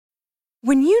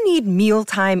When you need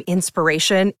mealtime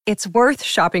inspiration, it's worth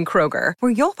shopping Kroger,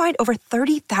 where you'll find over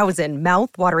 30,000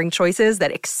 mouth-watering choices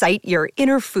that excite your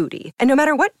inner foodie. And no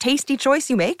matter what tasty choice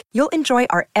you make, you'll enjoy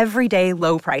our everyday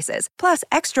low prices, plus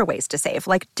extra ways to save,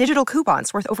 like digital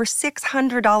coupons worth over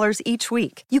 $600 each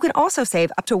week. You can also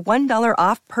save up to $1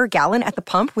 off per gallon at the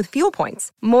pump with fuel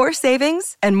points. More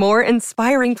savings and more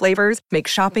inspiring flavors make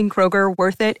shopping Kroger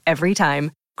worth it every time.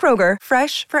 Kroger,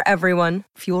 fresh for everyone.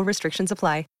 Fuel restrictions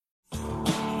apply.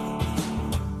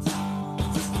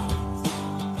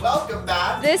 Welcome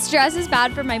back. This dress is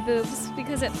bad for my boobs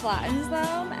because it flattens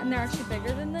them and they're actually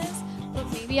bigger than this.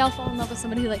 But maybe I'll fall in love with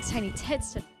somebody who likes tiny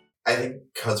tits. I think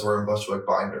because we're in Bushwick,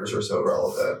 binders are so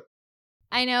relevant.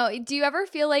 I know. Do you ever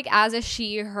feel like as a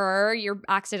she, her, you're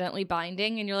accidentally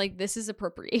binding and you're like, this is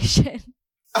appropriation?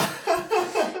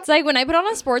 It's like when I put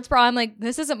on a sports bra, I'm like,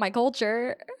 this isn't my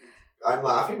culture. I'm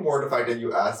laughing more at the fact that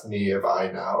you asked me if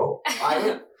I know.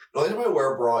 The only time I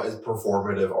wear a bra is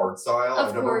performative art style.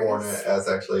 I've never worn it as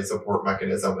actually a support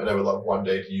mechanism, and I would love one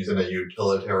day to use it in a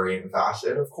utilitarian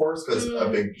fashion, of course, because a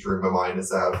big dream of mine is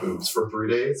to have boobs for 3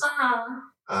 days.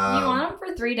 You want them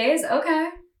for 3 days? Okay.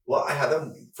 Well, I had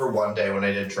them for one day when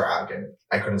I did drag, and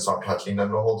I couldn't stop touching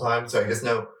them the whole time, so I just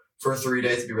know for 3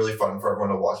 days it'd be really fun for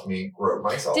everyone to watch me grow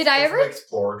myself. Did I ever from an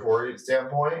exploratory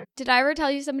standpoint? Did I ever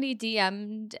tell you somebody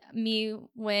DM'd me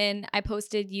when I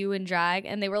posted you in drag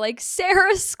and they were like,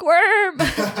 Sarah squirm?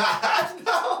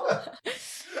 No.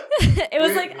 It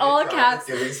was like all caps.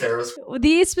 Giving Sarah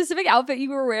The specific outfit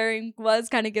you were wearing was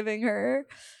kind of giving her.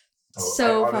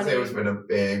 So funny. Honestly, it was been a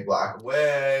big black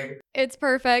wig. It's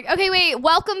perfect. Okay, wait.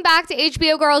 Welcome back to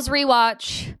HBO Girls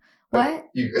Rewatch. What?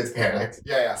 It's panicked.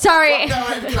 Yeah. Sorry. And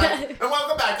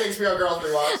welcome back to HBO Girls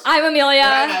Rewatch. I'm Amelia.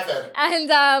 And I'm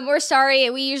Evan. And we're sorry.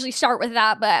 We usually start with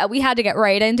that, but we had to get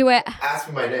right into it. Ask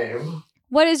me my name.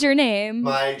 What is your name?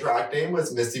 My drag name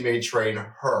was Misty May Train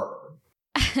Her.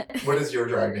 What is your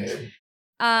drag name?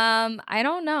 I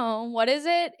don't know. What is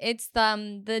it? It's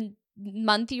the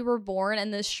month you were born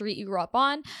and the street you grew up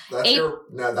on.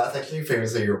 That's actually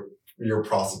famously your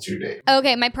prostitute name.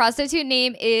 Okay, my prostitute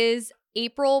name is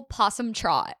April Possum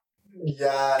Trot.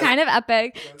 Yeah. Kind of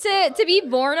epic. To be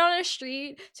born on a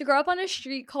street, to grow up on a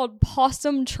street called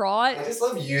Possum Trot. I just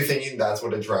love you thinking that's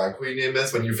what a drag queen name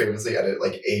is when you famously edit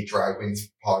like 8 drag queens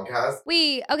podcasts.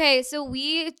 Okay, so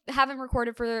we haven't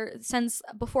recorded since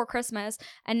before Christmas,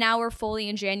 and now we're fully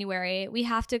in January. We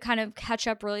have to kind of catch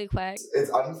up really quick.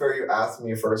 It's unfair you asked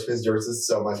me first because yours is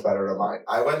so much better than mine.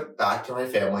 I went back to my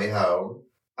family home,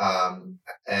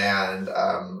 and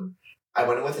I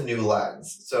went in with a new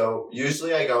lens. So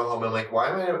usually I go home and I'm like,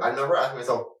 I never ask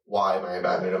myself, why am I in a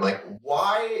bad mood? I'm like,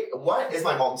 what is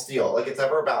my mom steal? Like, it's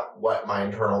never about what my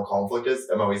internal conflict is.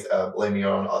 I'm always blaming it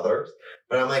on others.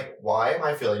 But I'm like, why am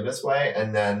I feeling this way?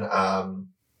 And then,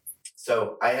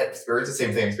 so I had experienced the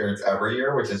same thing I experience every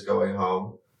year, which is going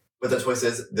home. But the twist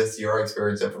is this year I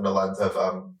experienced it from the lens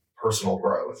of personal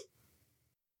growth.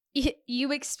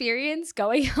 You experience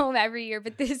going home every year,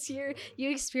 but this year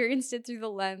you experienced it through the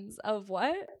lens of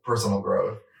what? Personal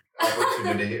growth,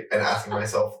 opportunity, and asking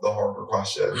myself the harder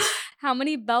questions. How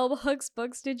many bell hooks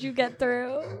books did you get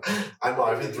through? I'm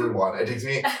not even through one. It takes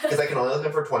me, because I can only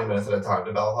listen for 20 minutes at a time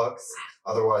to bell hooks.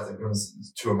 Otherwise, it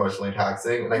becomes too emotionally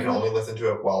taxing. And I can only listen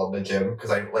to it while in the gym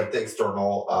because I like the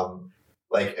external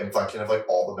inflection of like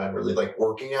all the men really like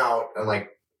working out and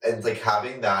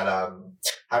having that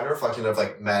having a reflection of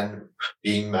like men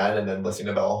being men and then listening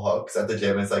to bell hooks at the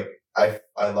gym is like I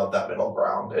love that middle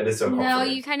ground. It is so comforting. No,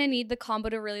 you kind of need the combo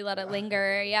to really let it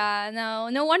linger. Yeah,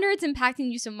 no wonder it's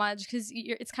impacting you so much because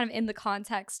it's kind of in the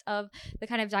context of the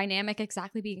kind of dynamic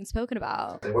exactly being spoken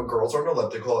about. When girls are on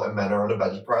elliptical and men are on a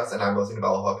bench press and I'm listening to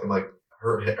bell hook, I'm like,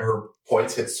 her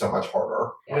points hit so much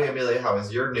harder. Yeah. Wait, Amelia, how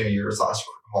was your New Year's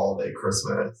 / holiday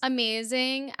Christmas?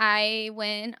 Amazing. I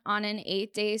went on an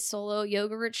 8-day solo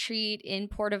yoga retreat in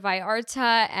Puerto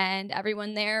Vallarta, and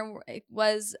everyone there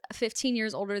was 15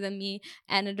 years older than me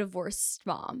and a divorced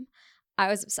mom. I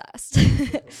was obsessed.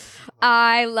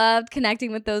 I loved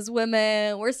connecting with those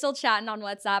women. We're still chatting on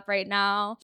WhatsApp right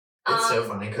now. It's so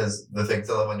funny because the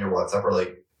things I love on your WhatsApp are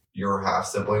like your half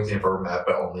siblings you've ever met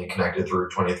but only connected through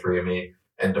 23andMe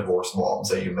and divorced moms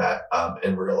that you met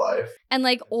in real life. And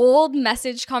like old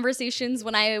message conversations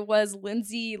when I was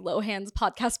Lindsay Lohan's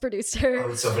podcast producer. Oh,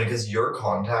 it's so funny because your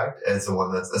contact is the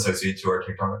one that's associated to our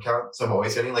TikTok account. So I'm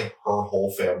always getting like her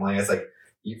whole family. It's like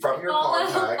from your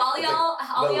contact.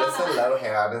 Melissa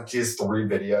Lohan, and she has 3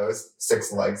 videos,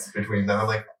 6 likes between them. I'm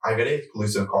like, I get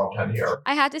exclusive content here.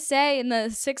 I had to say, in the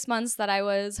 6 months that I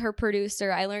was her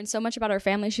producer, I learned so much about her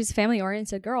family. She's a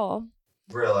family-oriented girl.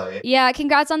 Really? Yeah,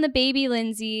 congrats on the baby,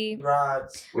 Lindsay.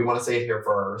 Congrats. We want to say it here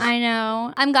first. I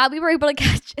know. I'm glad we were able to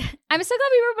catch. I'm so glad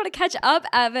we were able to catch up,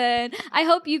 Evan. I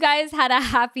hope you guys had a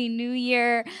happy new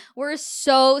year. We're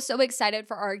so excited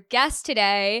for our guest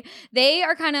today. They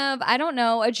are kind of, I don't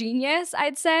know, a genius,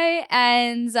 I'd say.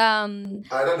 And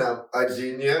I don't know. A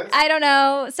genius? I don't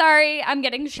know. Sorry, I'm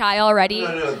getting shy already.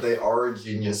 No, they are a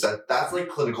genius. That's like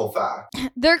clinical fact.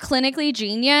 They're clinically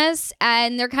genius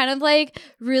and they're kind of like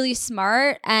really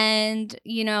smart and,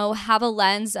 you know, have a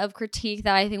lens of critique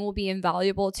that I think will be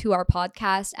invaluable to our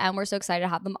podcast. And we're so excited to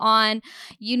have them on.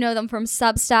 You know them from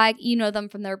Substack. You know them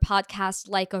from their podcast,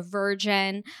 Like a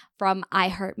Virgin, from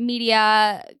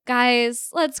iHeartMedia. Guys,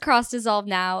 let's cross dissolve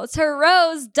now to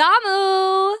Rose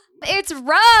Dommu. It's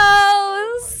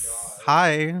Rose.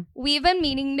 Hi. We've been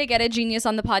meaning to get a genius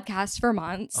on the podcast for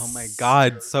months. Oh my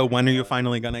God. So when are you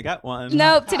finally going to get one?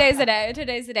 Nope. Today's the day.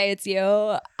 Today's the day. It's you.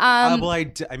 Well,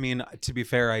 I mean, to be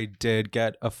fair, I did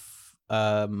get a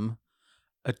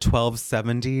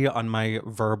 1270 on my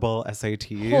verbal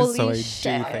SATs. Holy so I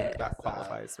shit. do think that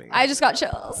qualifies me. I just got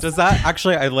chills. Does that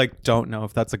actually, I don't know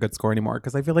if that's a good score anymore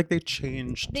because I feel like they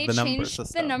changed the number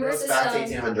system. The number It's back to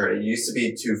system. 1800. It used to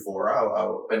be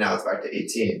 2400, but now it's back to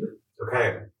 18.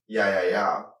 Okay.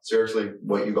 Yeah. Seriously,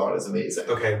 what you got is amazing.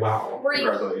 Okay, wow.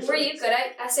 Congratulations. Were you good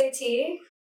at SAT?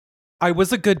 I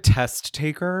was a good test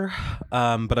taker,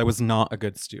 but I was not a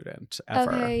good student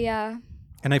ever. Okay, yeah.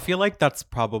 And I feel like that's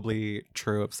probably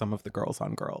true of some of the girls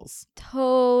on girls.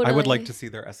 Totally. I would like to see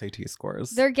their SAT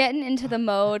scores. They're getting into the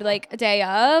mode like a day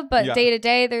of, but Yeah. day to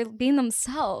day, they're being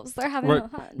themselves. They're having I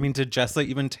fun. mean, did Jessa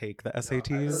even take the I was SATs?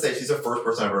 gonna say, she's the first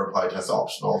person ever applied test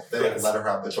optional. They Yes. let her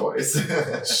have the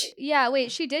choice. Yeah,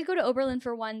 wait, she did go to Oberlin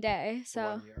for one day. So,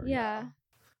 1 year, yeah.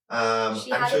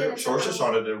 She I'm had it in sure her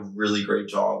Shoshana did a really great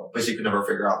job, but she could never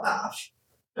figure out math.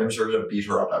 I'm sure to beat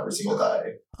her up every single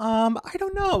day. I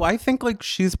don't know. I think like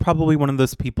she's probably one of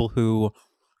those people who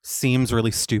seems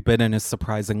really stupid and is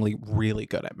surprisingly really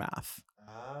good at math.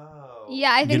 Oh.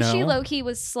 Yeah, I think she know? low-key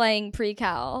was slaying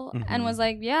pre-cal and Mhm. was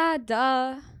like, yeah,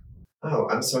 duh. Oh,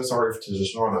 I'm so sorry to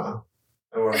Shoshana.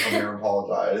 I want to come here and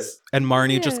apologize. And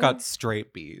Marnie Yeah. just got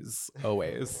straight B's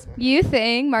always. You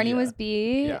think Marnie Yeah. was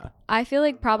B? Yeah. I feel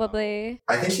like probably.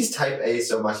 I think she's type A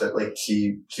so much that like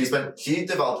she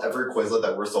developed every Quizlet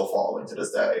that we're still following to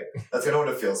this day. That's kind of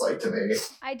what it feels like to me.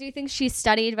 I do think she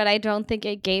studied, but I don't think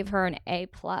it gave her an A+.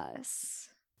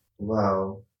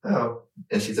 Wow. Oh.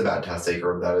 And she's a bad test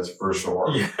taker, that is for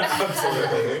sure. Yeah,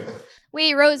 absolutely.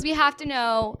 Wait, Rose, we have to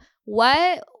know,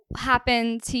 what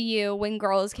happened to you when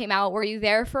Girls came out? Were you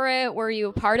there for it? Were you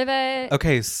a part of it?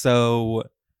 Okay, so,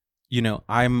 you know,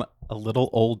 I'm a little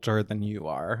older than you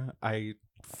are. I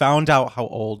found out how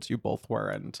old you both were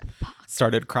and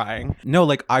started crying. No,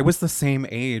 like I was the same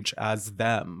age as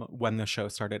them when the show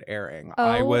started airing. Oh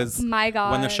I was my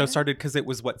God. when the show started because it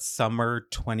was summer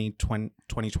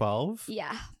 2012.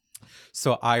 Yeah.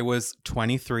 So I was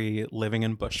 23 living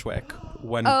in Bushwick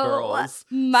when Oh Girls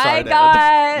my started.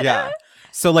 God. Yeah.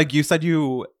 So like you said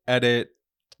you edit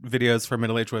videos for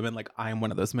middle-aged women, like I am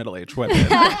one of those middle-aged women.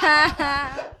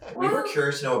 We were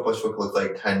curious to know what Bushwick looked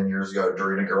like 10 years ago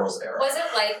during a girls' era. Was it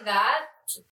like that?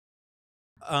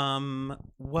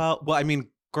 Well, I mean,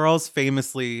 Girls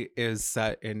famously is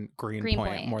set in Greenpoint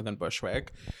Greenpoint. more than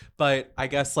Bushwick. But I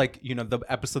guess like, you know, the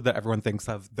episode that everyone thinks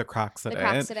of, the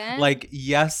Cracksident. Like,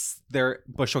 yes,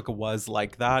 Bushwick was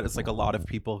like that. It's like a lot of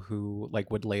people who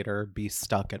like would later be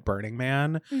stuck at Burning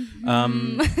Man,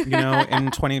 Mhm. you know,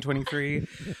 in 2023.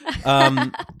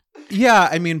 Yeah,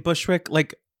 I mean, Bushwick,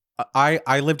 like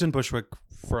I lived in Bushwick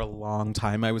for a long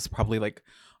time. I was probably like,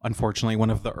 unfortunately, one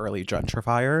of the early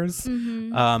gentrifiers.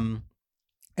 Mhm.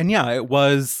 And yeah, it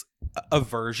was a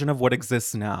version of what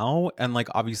exists now. And like,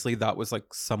 obviously that was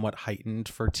like somewhat heightened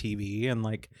for TV. And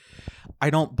like, I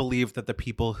don't believe that the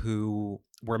people who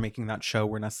were making that show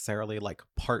were necessarily like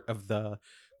part of the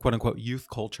quote unquote youth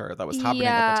culture that was happening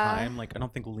at the Yeah. time. Like, I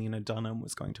don't think Lena Dunham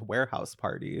was going to warehouse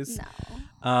parties.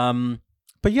 No.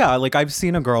 But yeah, like I've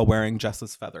seen a girl wearing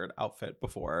Jess's feathered outfit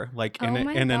before, like in Oh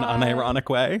my an God. unironic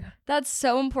way. That's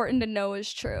so important to know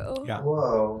is true. Yeah.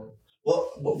 Whoa.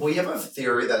 Well, we have a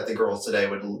theory that the girls today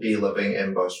would be living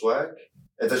in Bushwick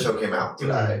if the show came out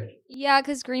today. Yeah,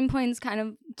 because Greenpoint's kind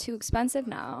of too expensive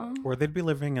now. Or they'd be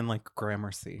living in like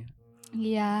Gramercy.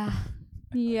 Yeah.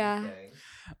 Yeah.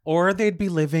 Or they'd be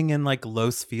living in like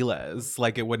Los Feliz,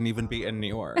 like it wouldn't even be in New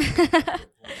York.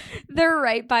 They're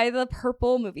right by the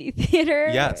Purple movie theater.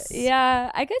 Yes.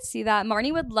 Yeah, I could see that.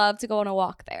 Marnie would love to go on a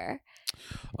walk there.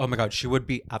 Oh my God, she would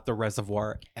be at the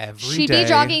reservoir every She'd day. be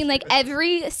jogging, like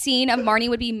every scene of Marnie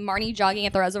would be Marnie jogging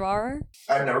at the reservoir.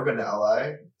 I've never been to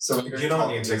LA, so when You don't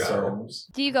need to go.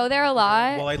 Do you go there a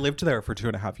lot? Well, I lived there for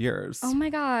 2.5 years. Oh my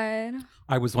God.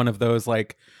 I was one of those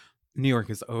like, New York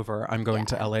is over. I'm going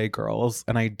to LA girls.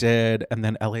 And I did. And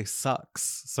then LA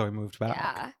sucks. So I moved back.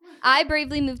 Yeah. I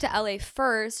bravely moved to LA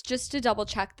first just to double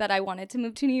check that I wanted to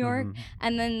move to New York. Mhm.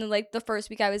 And then like the first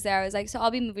week I was there, I was like, so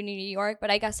I'll be moving to New York, but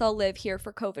I guess I'll live here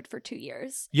for COVID for 2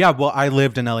 years. Yeah, well, I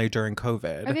lived in LA during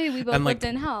COVID. Okay, we both And, like,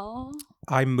 lived in hell.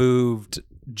 I moved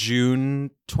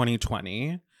June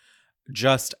 2020,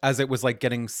 just as it was like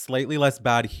getting slightly less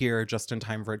bad here, just in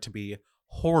time for it to be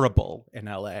horrible in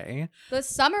LA. The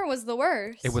summer was the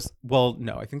worst. It was, well,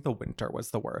 no, I think the winter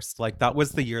was the worst. Like that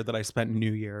was the year that I spent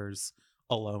New Year's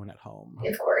alone at home.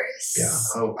 Of course.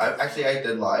 Yeah. Oh, I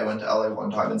did lie. I went to LA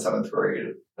one time in 7th grade,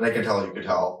 and I could tell you could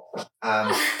tell.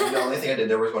 The only thing I did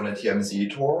there was going to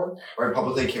TMZ tour, where I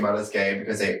publicly came out as gay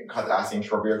because they kept asking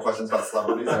trivia questions about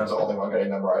celebrities, and I was the only one getting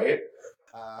them right.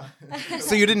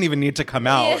 So you didn't even need to come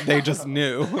out. Yeah. They just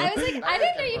knew. I was like, I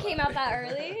didn't know you came out that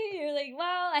early. You're like,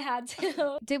 well, I had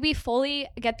to. Did we fully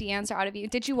get the answer out of you?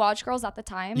 Did you watch Girls at the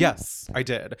time? Yes, I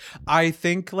did. I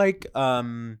think like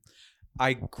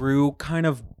I grew kind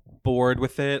of bored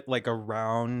with it like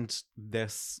around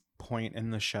this point in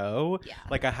the show. Yeah.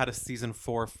 Like I had a season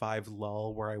 4 or 5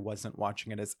 lull where I wasn't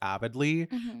watching it as avidly,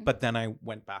 Mhm. but then I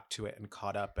went back to it and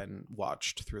caught up and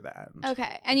watched through the end.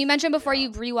 Okay. And you mentioned before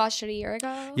you rewatched it a year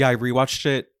ago? Yeah, I rewatched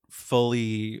it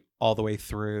fully all the way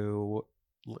through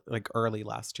like early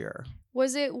last year.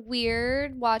 Was it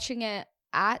weird watching it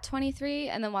at 23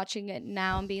 and then watching it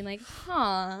now and being like,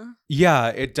 huh? Yeah,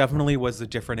 it definitely was a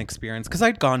different experience because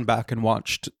I'd gone back and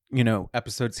watched,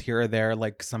 episodes here or there,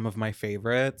 like some of my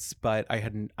favorites, but I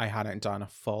hadn't done a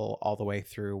full all the way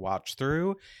through watch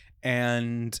through,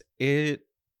 and it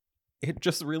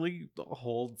just really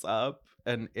holds up,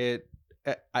 and it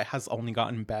has only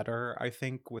gotten better, I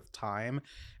think, with time,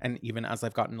 and even as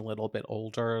I've gotten a little bit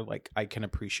older, like I can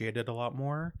appreciate it a lot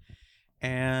more,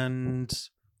 and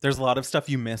there's a lot of stuff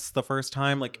you miss the first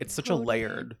time. Like it's such Totally. a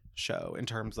layered show in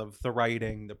terms of the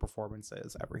writing, the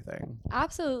performances, everything.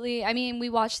 Absolutely. I mean, we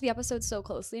watched the episode so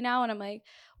closely now, and I'm like,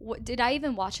 did I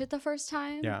even watch it the first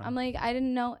time? Yeah. I'm like, I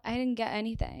didn't get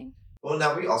anything. Well,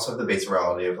 now we also have the base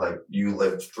reality of like you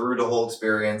lived through the whole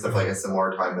experience of like a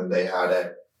similar time than they had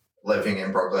it living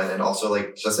in Brooklyn, and also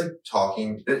like just like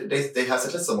talking. They have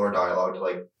such a similar dialogue to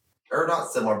like, or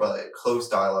not similar, but like close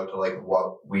dialogue to like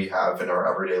what we have in our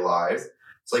everyday lives.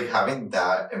 So like having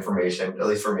that information, at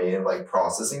least for me, and like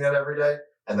processing that every day,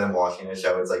 and then watching the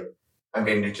show, it's like I'm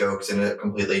getting the jokes in a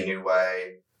completely new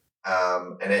way,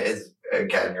 and it is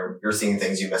again you're seeing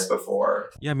things you missed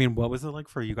before. Yeah, I mean, what was it like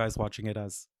for you guys watching it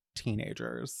as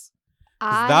teenagers?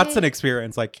 'Cause that's an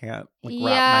experience I can't wrap my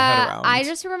head around. I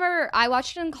just remember I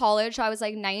watched it in college. So I was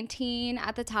like 19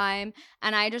 at the time.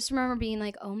 And I just remember being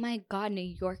like, oh my God,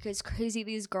 New York is crazy.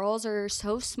 These girls are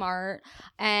so smart.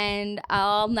 And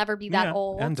I'll never be that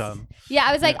old. and dumb. Yeah,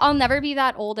 I was like, I'll never be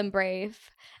that old and brave.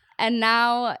 And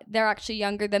now they're actually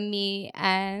younger than me.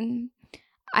 And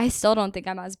I still don't think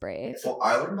I'm as brave. Well,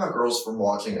 I learned about girls from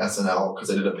watching SNL because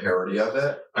I did a parody of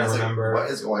it. I was remember. like, what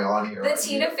is going on here? The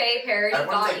Tina Fey parody I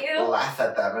want got to like, you. laugh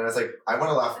at them, and I was like, I want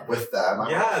to laugh with them. I'm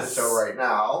watching Yes. the show right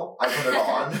now. I put it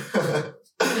on.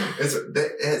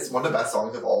 It's one of the best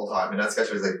songs of all time. And that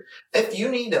sketch was like, if you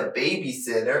need a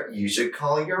babysitter, you should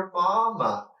call your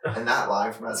mama. And that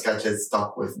line from that sketch has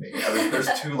stuck with me. I mean, there's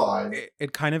 2 lines.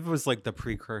 It kind of was like the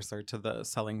precursor to the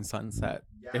Selling Sunset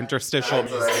interstitial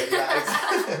That's music.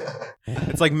 right.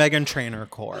 It's like Meghan Trainor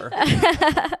core.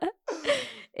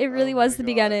 It really Oh was my the God.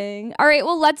 beginning. All right,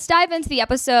 well, let's dive into the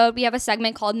episode. We have a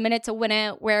segment called Minute to Win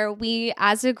It, where we,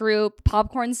 as a group,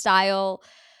 popcorn style,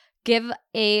 give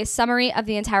a summary of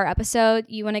the entire episode.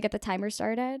 You want to get the timer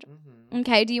started?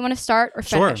 Okay, do you want to start or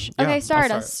Sure, finish? yeah, Okay,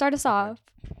 I'll start us off.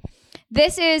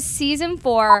 This is season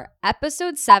 4,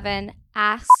 episode 7,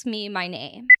 Ask Me My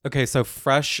Name. Okay, so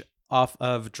fresh off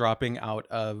of dropping out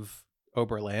of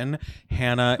Oberlin,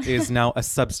 Hannah is now a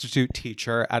substitute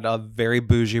teacher at a very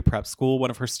bougie prep school. One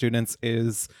of her students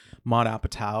is Maud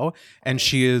Apatow, and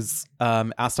she is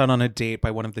asked out on a date by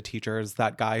one of the teachers,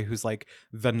 that guy who's like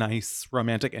the nice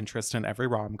romantic interest in every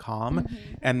rom-com.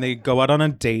 And they go out on a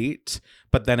date,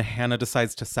 but then Hannah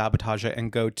decides to sabotage it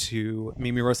and go to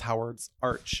Mimi Rose Howard's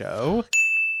art show.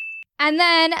 And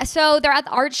then, so they're at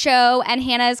the art show, and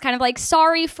Hannah is kind of like,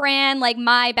 sorry, Fran, like,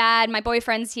 my bad. My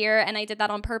boyfriend's here, and I did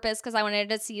that on purpose because I wanted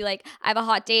to see, like, I have a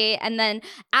hot date. And then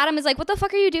Adam is like, what the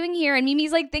fuck are you doing here? And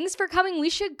Mimi's like, thanks for coming.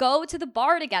 We should go to the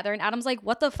bar together. And Adam's like,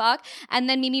 what the fuck? And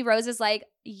then Mimi Rose is like,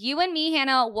 you and me,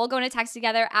 Hannah, we'll go in a taxi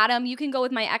together. Adam, you can go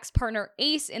with my ex-partner,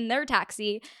 Ace, in their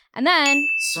taxi. And then...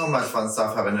 So much fun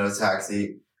stuff having no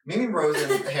taxi. Mimi Rose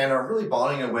and Hannah are really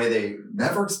bonding in a way they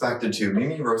never expected to.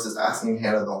 Mimi Rose is asking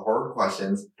Hannah the hard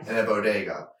questions in a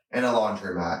bodega and a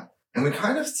laundromat. And we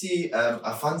kind of see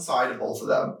a fun side of both of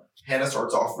them. Hannah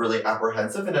starts off really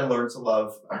apprehensive and then learns to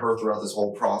love her throughout this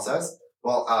whole process.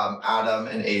 While Adam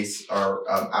and Ace are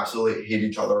absolutely hate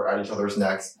each other at each other's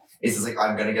necks. Ace is like,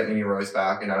 I'm going to get Mimi Rose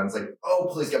back. And Adam's like, oh,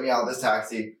 please get me out of this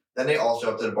taxi. Then they all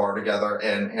show up to the bar together.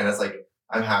 And Hannah's like,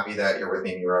 I'm happy that you're with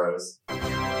Mimi Rose.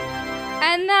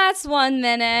 And that's 1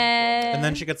 minute. And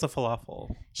then she gets a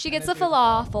falafel. She gets a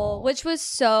falafel, which was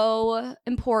so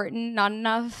important. Not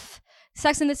enough.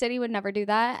 Sex in the City would never do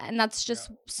that. And that's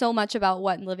just so much about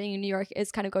what living in New York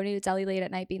is, kind of going to a deli late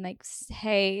at night being like,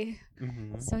 hey,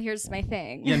 so here's my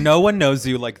thing. Yeah, no one knows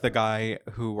you like the guy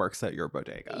who works at your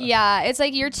bodega. Yeah, it's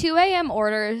like your 2 a.m.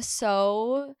 order is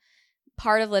so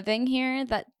part of living here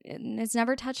that it's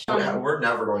never touched on. We're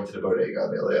never going to the bodega,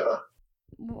 Amelia.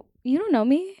 You don't know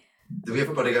me? Do we have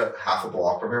a bodega half a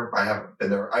block from here? I haven't been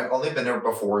there. I've only been there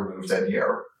before we moved in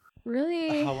here.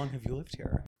 Really? How long have you lived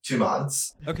here? 2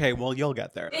 months. Okay, well, you'll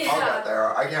get there. I'll get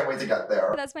there. I can't wait to get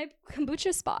there. That's my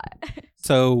kombucha spot.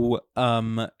 So,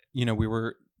 we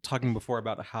were talking before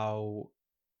about how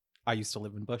I used to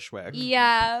live in Bushwick.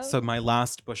 Yeah. So my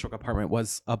last Bushwick apartment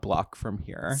was a block from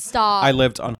here. Stop. I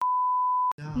lived on...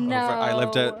 No. I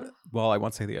lived at... Well, I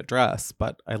won't say the address,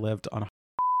 but I lived on...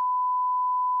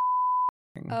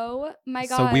 Oh my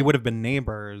God. So we would have been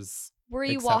neighbors. Were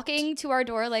you walking to our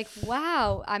door like,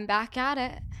 wow, I'm back at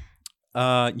it?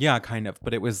 Yeah, kind of.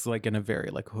 But it was like in a very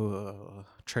like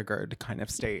triggered kind of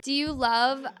state. Do you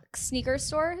love sneaker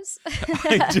stores?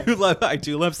 I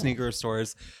do love sneaker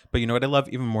stores. But you know what I love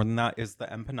even more than that is the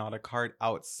empanada cart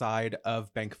outside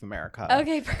of Bank of America.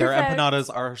 Okay, perfect. Their empanadas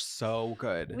are so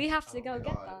good. We have to go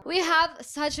get that. We have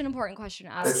such an important question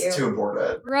to ask you. It's too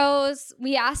important. Rose,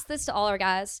 we asked this to all our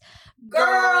guests.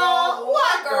 Girl,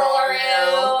 what girl are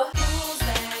you?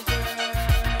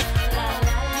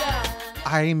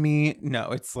 I mean,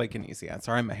 no, it's like an easy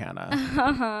answer. I'm a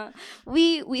Hannah.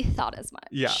 We thought as much.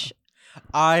 Yeah.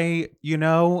 I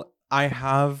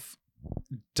have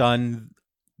done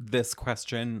this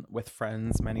question with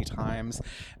friends many times.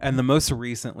 And the most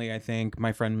recently, I think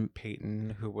my friend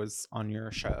Peyton, who was on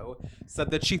your show,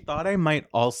 said that she thought I might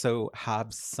also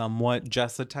have somewhat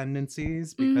Jessa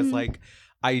tendencies because like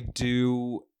I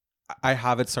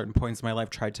have at certain points in my life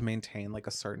tried to maintain like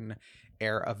a certain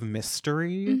air of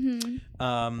mystery.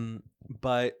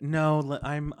 But no,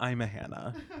 I'm a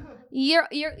Hannah. You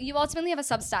ultimately have a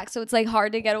Substack, so it's like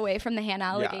hard to get away from the Hannah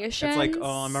allegations. Yeah. It's like,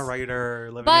 oh, I'm a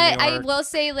writer living but in New York. I will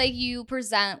say, like, you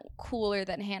present cooler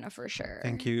than Hannah for sure.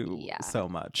 Thank you so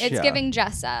much. It's giving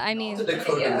Jessa. I mean, to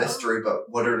decode the mystery, but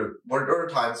what are the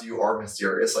times you are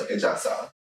mysterious like a Jessa?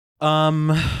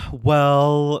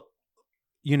 Well,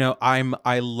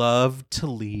 I love to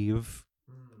leave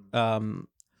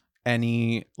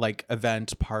any like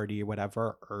event, party,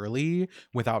 whatever early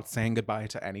without saying goodbye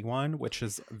to anyone, which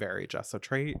is very Jessa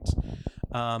trait.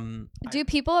 Do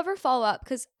people ever follow up?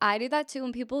 Because I do that too,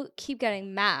 and people keep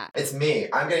getting mad. It's me.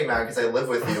 I'm getting mad because I live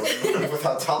with you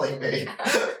without telling me.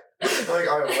 Like,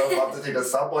 I would love to take a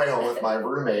subway home with my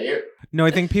roommate. No,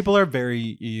 I think people are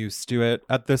very used to it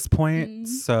at this point.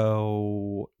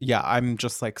 So, yeah, I'm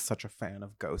just like such a fan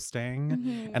of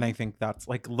ghosting. And I think that's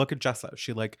like, look at Jessa.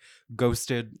 She like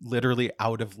ghosted literally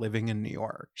out of living in New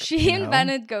York. She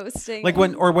invented ghosting. Like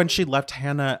when she left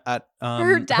Hannah at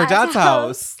her dad's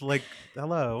house. Like,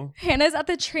 hello. Hannah's at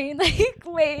the train, like,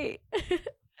 wait.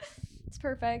 It's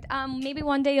perfect. Maybe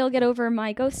one day you'll get over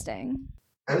my ghosting.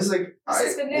 I was like, This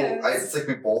is good news. it's like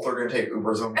we both are going to take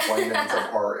Ubers home 20 minutes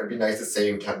apart. It'd be nice to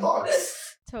save $10.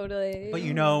 Totally.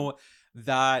 But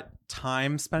that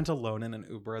time spent alone in an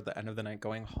Uber at the end of the night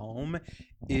going home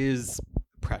is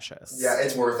precious. Yeah,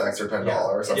 it's worth extra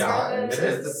 $10 sometimes.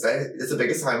 It's the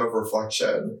biggest time of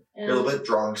reflection. Yeah. You're a little bit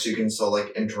drunk, so you can still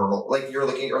like you're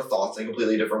looking at your thoughts in a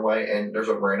completely different way, and there's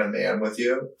a random man with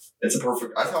you. It's a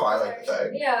perfect. That's how I like the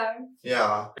thing. Yeah.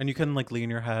 Yeah. And you can like lean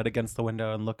your head against the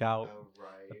window and look out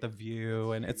at the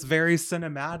view, and it's very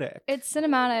cinematic. It's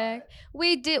cinematic.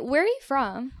 Wait, where are you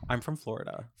from? I'm from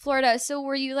Florida. Florida. So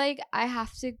were you like, I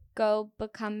have to go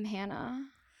become Hannah?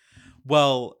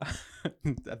 Well,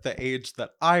 at the age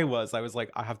that I was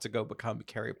like, I have to go become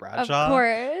Carrie Bradshaw. Of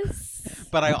course.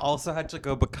 But I also had to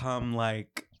go become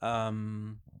like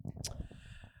when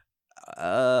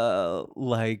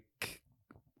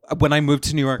I moved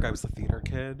to New York, I was a theater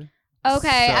kid.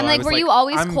 Okay, So and like, were you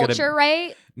always culture,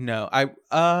 right? No,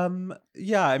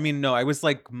 yeah, I mean, no, I was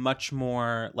like much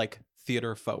more like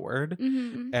theater forward,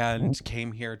 and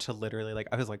came here to literally like,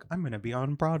 I was like, I'm gonna be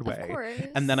on Broadway. Of course.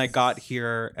 And then I got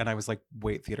here and I was like,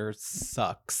 wait, theater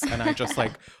sucks, and I just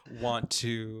like want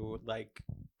to like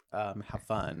have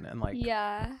fun and like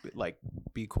like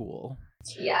be cool.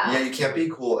 Yeah, you can't be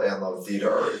cool and love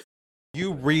theater.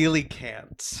 You really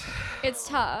can't. It's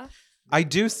tough. I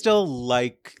do still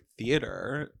like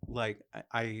theater. Like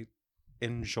I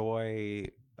enjoy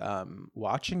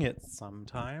watching it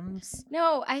sometimes.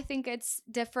 No, I think it's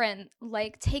different.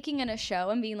 Like taking in a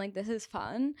show and being like, this is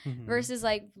fun versus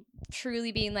like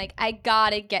truly being like, I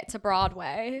gotta get to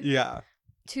Broadway. Yeah.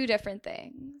 Two different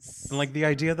things. And like the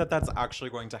idea that that's actually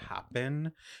going to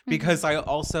happen, because I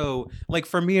also like,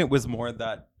 for me, it was more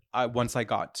that once I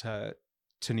got to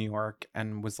New York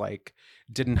and was like,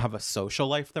 didn't have a social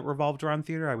life that revolved around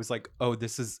theater, I was like, oh,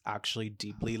 this is actually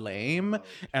deeply lame,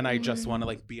 and I just want to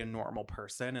like be a normal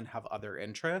person and have other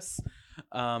interests.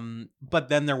 But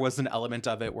then there was an element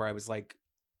of it where I was like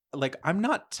I'm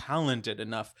not talented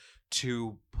enough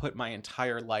to put my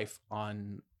entire life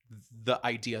on the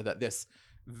idea that this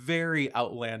very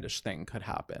outlandish thing could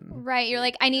happen. Right. You're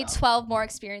like, I need 12 more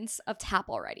experience of tap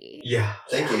already. Yeah.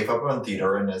 They gave up on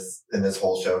theater in this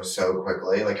whole show so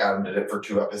quickly. Like Adam did it for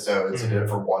 2 episodes. He did it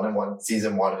for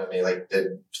season 1, and they like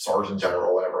did Sergeant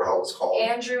General, whatever the hell it was called.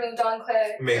 Andrew moved on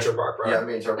quick. Major Barbara. Yeah,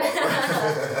 Major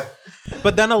Barbara.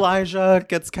 But then Elijah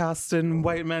gets cast in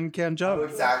White Men Can't Jump. Oh,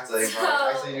 exactly. So,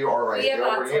 actually, you are right.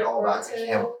 You're bringing it all back to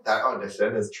camp. That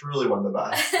audition is truly one of the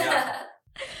best. Yeah.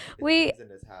 Wait,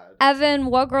 Evan,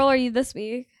 what girl are you this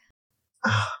week?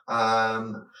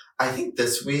 I think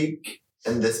this week,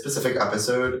 in this specific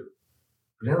episode,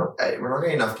 we're not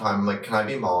getting enough time. Like, can I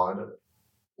be Maud?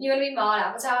 You want to be Maud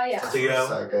Apatow? Yeah.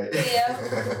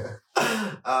 Theo.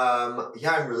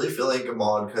 Yeah, I'm really feeling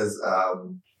Maud because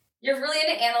you're really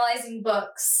into analyzing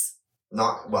books.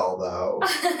 Not well though.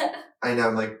 I know.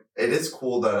 I'm like, it is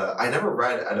cool that I never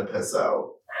read Oedipus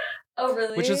though. Oh,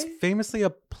 really? Which is famously a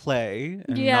play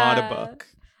and not a book.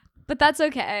 But that's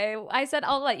okay. I said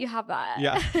I'll let you have that.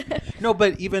 Yeah. No,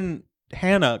 but even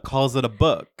Hannah calls it a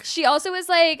book. She also was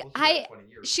like,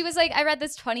 she was like, I read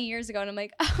this 20 years ago. And I'm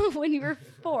like, oh, when you were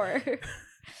 4.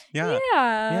 Yeah.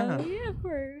 Yeah, of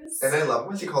course. And I love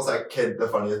when she calls that kid the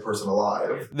funniest person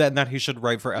alive. That he should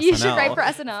write for SNL. You should write for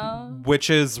SNL. Which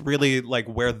is really like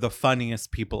where the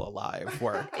funniest people alive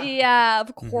work. Yeah,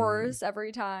 of course,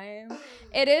 every time.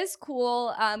 It is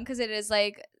cool because it is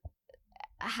like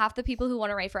half the people who want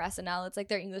to write for SNL, it's like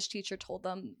their English teacher told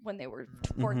them when they were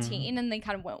 14 and they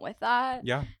kind of went with that.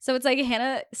 Yeah. So it's like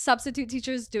Hannah, substitute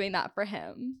teachers doing that for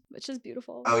him, which is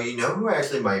beautiful. Oh, you know who I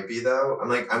actually might be though?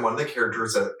 I'm one of the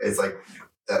characters that is like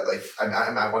that. Like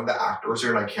I'm one of the actors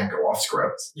here, and I can't go off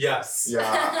script. Yes.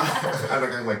 Yeah.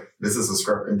 I'm like, this is a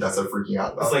script, and that's freaking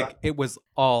out about. It's like it was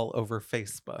all over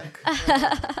Facebook.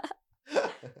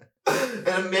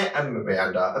 And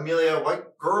Amelia,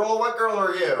 what girl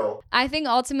are you? I think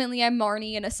ultimately I'm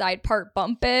Marnie in a side part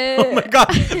bump it. Oh my god,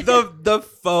 the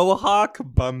faux hawk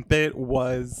bump it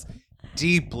was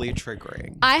deeply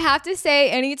triggering. I have to say,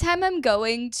 anytime I'm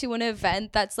going to an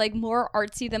event that's like more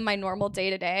artsy than my normal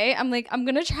day-to-day, I'm like, I'm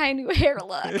gonna try a new hair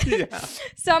look. Yeah.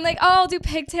 So I'm like, oh, I'll do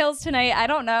pigtails tonight. I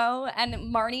don't know. And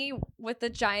Marnie with the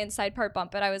giant side part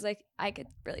bump it, I was like, I could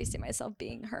really see myself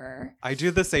being her. I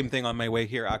do the same thing on my way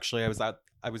here. Actually, I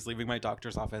was leaving my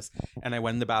doctor's office and I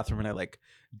went in the bathroom and I like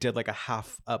did like a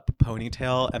half up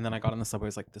ponytail, and then I got on the subway. I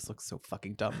was like, this looks so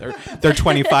fucking dumb. They're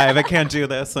 25. I can't do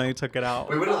this. And I took it out.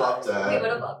 We would have loved it. We would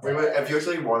have loved it. If you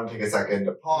actually want to take a second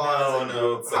to pause,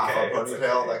 it's half okay. a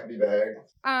ponytail, that could be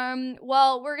big.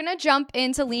 Well, we're gonna jump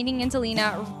into Leaning into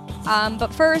Lena.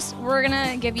 But first, we're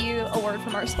gonna give you a word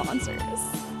from our sponsors.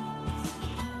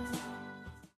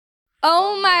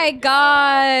 Oh my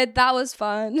god, that was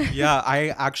fun. Yeah,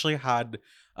 I actually had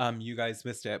you guys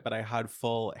missed it, but I had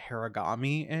full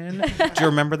harigami in. Do you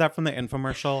remember that from the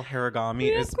infomercial?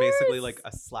 Harigami is basically like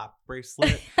a slap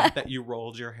bracelet that you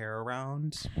rolled your hair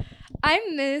around. I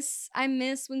miss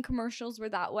when commercials were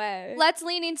that way. Let's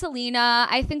lean into Lena.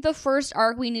 I think the first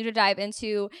arc we need to dive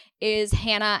into is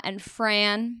Hannah and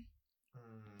Franna.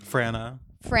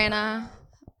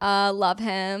 Love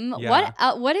him.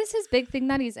 Yeah. What is his big thing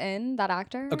that he's in, that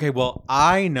actor? Okay, well,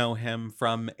 I know him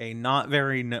from a not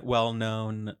very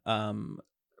well-known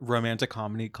romantic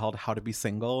comedy called How to Be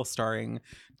Single, starring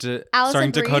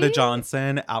Alison Dakota Brie?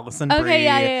 Johnson, Allison Brie, Okay,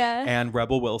 yeah. and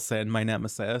Rebel Wilson, my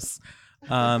nemesis.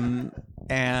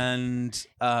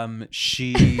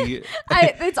 She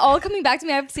It's all coming back to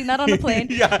me. I've seen that on a plane.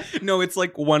 Yeah, no, it's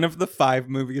like one of the 5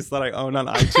 movies that I own on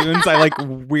iTunes. I like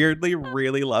weirdly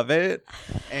really love it,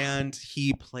 and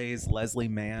he plays Leslie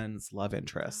Mann's love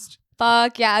interest.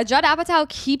 Fuck yeah, Judd Apatow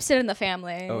keeps it in the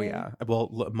family. Oh yeah, well,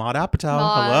 Maude Apatow,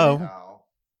 Maude. hello. Wow.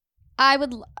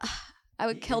 I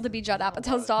would kill to be Judd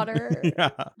Apatow's daughter. Yeah.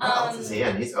 What else is he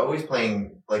in? He's always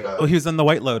playing like a. Oh, he was in The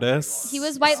White Lotus. He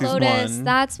was White Season Lotus. 1.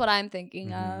 That's what I'm thinking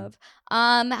Mhm. of.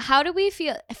 How do we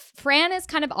feel? Fran is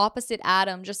kind of opposite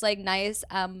Adam, just like nice,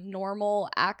 normal,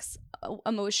 acts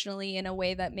emotionally in a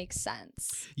way that makes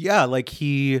sense. Yeah, like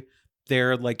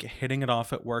they're like hitting it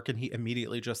off at work, and he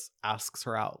immediately just asks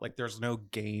her out. Like there's no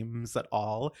games at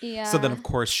all. Yeah. So then of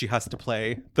course she has to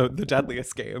play the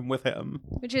deadliest game with him.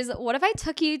 Which is, what if I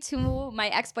took you to my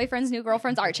ex-boyfriend's new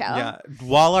girlfriend's art show? Yeah,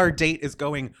 while our date is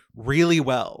going really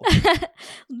well.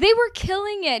 They were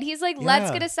killing it. He's like,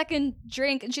 let's Yeah. get a second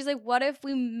drink. And she's like, what if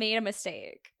we made a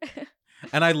mistake?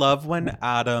 And I love when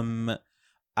Adam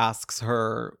asks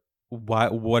her,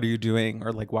 what are you doing?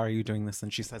 Or like, why are you doing this?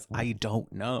 And she says, I don't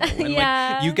know. And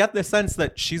Yeah. like you get the sense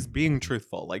that she's being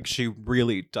truthful. Like she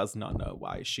really does not know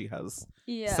why she has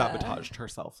Yeah. sabotaged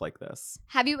herself like this.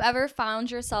 Have you ever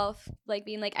found yourself like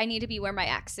being like, I need to be where my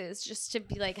ex is, just to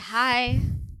be like, hi?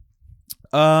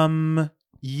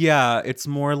 Yeah, it's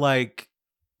more like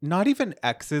not even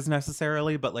exes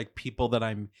necessarily, but like people that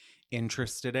I'm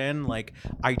interested in. Like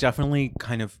I definitely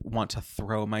kind of want to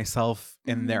throw myself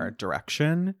in their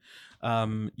direction.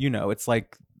 It's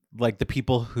like the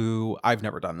people who, I've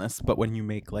never done this, but when you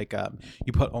make like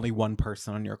you put only one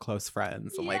person on your close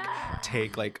friends and like Yeah.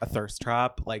 take like a thirst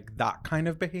trap, like that kind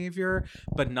of behavior,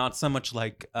 but not so much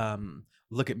like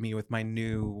look at me with my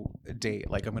new date,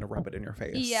 like I'm gonna rub it in your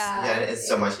face. Yeah. Yeah, and it's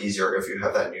so much easier if you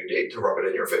have that new date to rub it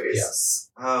in your face.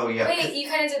 Yes. Oh yeah. Wait, you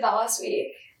kind of did that last week.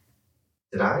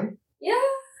 Did I? Yeah.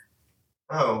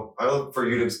 Oh, I look for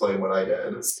you to explain what I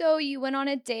did. So you went on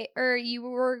a date, or you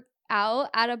were out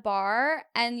at a bar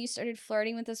and you started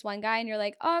flirting with this one guy, and you're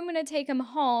like, oh, I'm gonna take him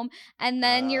home. And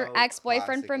then your Oh,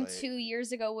 ex-boyfriend from classically. 2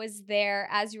 years ago was there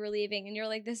as you were leaving, and you're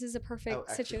like, this is a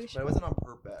perfect situation. But it wasn't on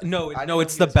purpose. No, I didn't no, know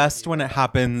it's he the was best talking when it about-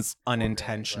 happens Okay,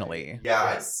 unintentionally. right.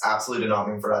 Yeah, Yes. I absolutely did not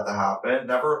mean for that to happen.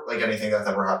 Never like anything that's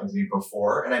ever happened to me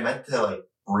before. And I meant to like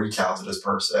reach out to this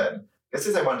person. I guess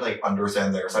because I wanted to like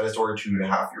understand their side of the story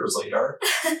 2.5 years later.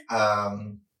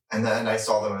 And then I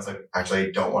saw them and I was like, actually,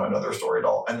 I don't want to know their story at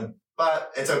all.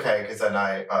 But it's okay because then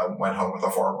I went home with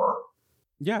a farmer.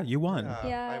 Yeah, you won.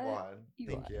 Yeah, I won. you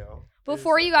Thank won. you.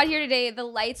 Before you got here today, the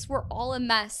lights were all a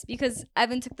mess because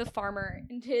Evan took the farmer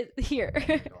into here.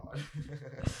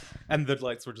 And the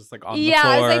lights were just like on the Yeah,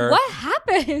 floor. I was like, what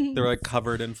happened? They were like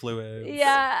covered in fluids.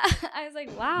 Yeah. I was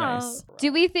like, wow. Nice.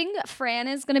 Do we think Fran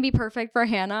is going to be perfect for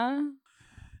Hannah?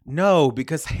 No,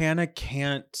 because Hannah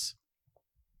can't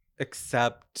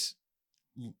accept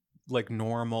like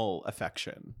normal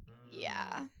affection.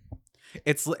 Yeah.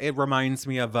 It reminds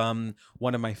me of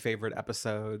one of my favorite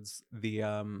episodes, the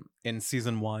in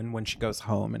season 1 when she goes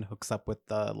home and hooks up with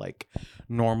the like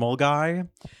normal guy.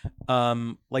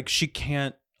 Like she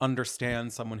can't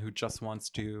understand someone who just wants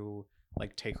to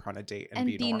like take her on a date and, And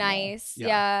be normal. nice.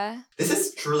 Yeah. This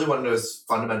is truly one of those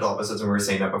fundamental episodes, and we were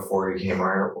saying that before you came on,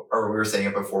 or we were saying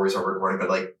it before we started recording, but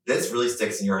like this really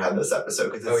sticks in your head, this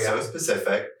episode, because it's so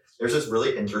specific. There's this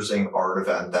really interesting art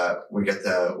event that we get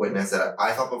to witness that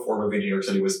I thought before moving to New York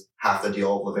City was half the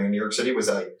deal of living in New York City was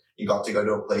that like, you got to go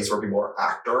to a place where people are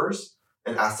actors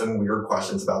and ask them weird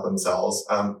questions about themselves.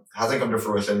 Hasn't come to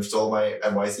fruition, still on my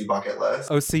NYC bucket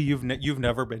list. Oh, see, you've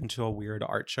never been to a weird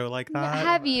art show like that?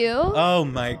 Have you? Oh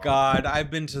my God. I've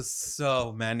been to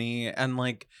so many, and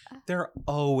like they're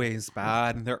always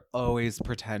bad and they're always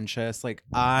pretentious. Like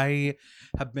I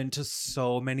have been to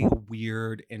so many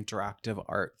weird interactive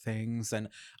art things, and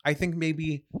I think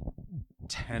maybe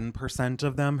 10%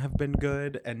 of them have been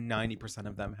good and 90%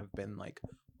 of them have been like,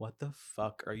 what the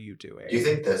fuck are you doing? Do you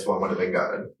think this one would have been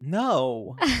good?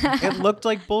 No. It looked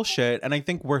like bullshit, and I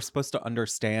think we're supposed to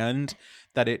understand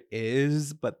that it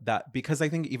is, but that because I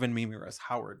think even Mimi Rose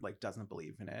Howard like doesn't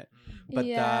believe in it, but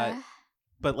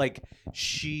but like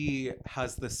she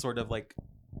has this sort of like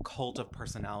cult of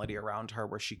personality around her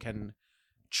where she can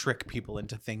trick people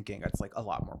into thinking it's like a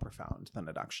lot more profound than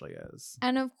it actually is.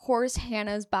 And of course,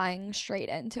 Hannah's buying straight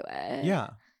into it.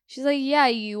 Yeah. She's like, yeah,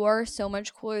 you are so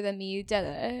much cooler than me. You did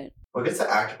it. What gets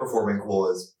the act performing cool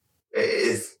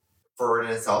is for in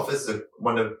itself is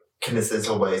one of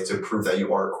quintessential ways to prove that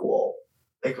you are cool.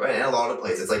 Like in a lot of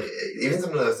places, like even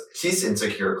some of those, she's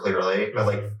insecure clearly, but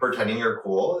like pretending you're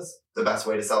cool is the best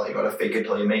way to sell it. You gotta fake it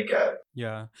till you make it.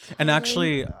 Yeah. And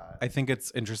actually, I think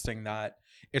it's interesting that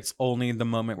it's only the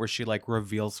moment where she like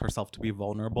reveals herself to be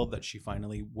vulnerable that she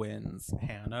finally wins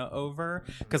Hannah over.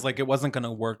 Because like it wasn't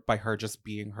gonna work by her just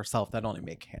being herself. That only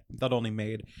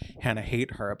made Hannah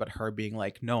hate her. But her being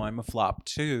like, no, I'm a flop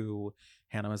too.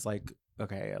 Hannah was like,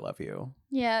 okay, I love you.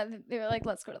 Yeah, they were like,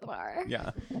 let's go to the bar.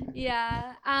 Yeah.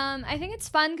 Yeah. I think it's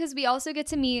fun because we also get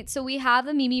to meet. So we have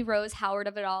the Mimi Rose Howard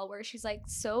of it all, where she's like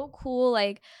so cool,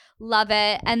 like love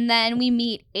it. And then we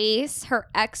meet Ace, her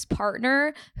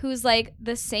ex-partner, who's like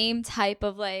the same type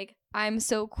of like, I'm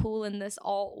so cool in this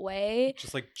alt way.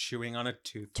 Just like chewing on a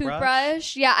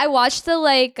Toothbrush. Yeah, I watched the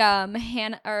like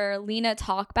Hannah or Lena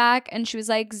talk back, and she was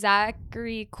like,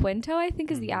 Zachary Quinto, I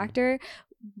think is the actor,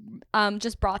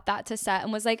 just brought that to set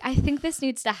and was like, I think this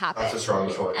needs to happen. That's a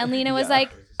strong choice. And Lena was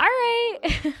like, all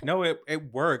right. No,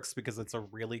 it works because it's a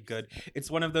really good,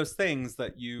 it's one of those things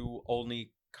that you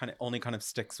only kind of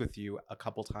sticks with you a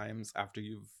couple times after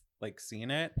you've like seen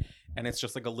it, and it's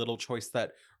just like a little choice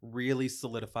that really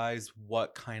solidifies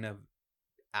what kind of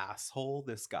asshole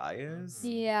this guy is.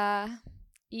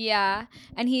 Yeah,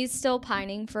 and he's still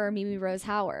pining for Mimi Rose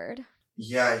Howard.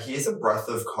 Yeah, he's a breath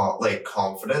of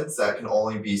confidence that can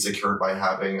only be secured by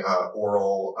having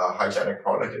oral hygienic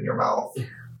product in your mouth.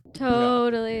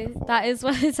 Totally. Yeah. That is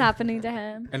what is happening to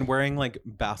him. And wearing like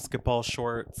basketball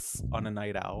shorts on a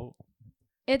night out.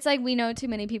 It's like we know too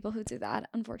many people who do that,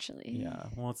 unfortunately. Yeah,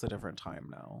 well, it's a different time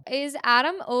now. Is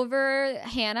Adam over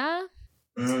Hannah?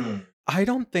 I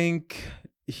don't think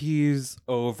he's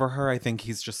over her. I think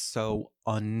he's just so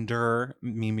under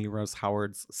Mimi Rose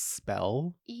Howard's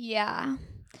spell. Yeah.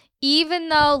 Even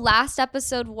though last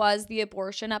episode was the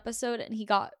abortion episode and he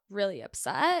got really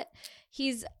upset,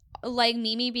 he's like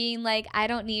Mimi being like, I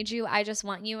don't need you, I just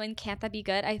want you, and can't that be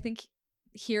good? I think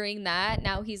hearing that,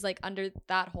 now he's like under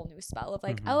that whole new spell of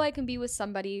like, oh, I can be with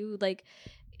somebody who like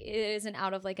it isn't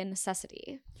out of like a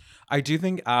necessity. I do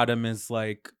think Adam is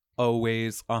like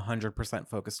always 100%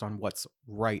 focused on what's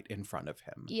right in front of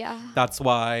him. Yeah. That's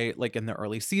why like in the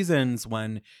early seasons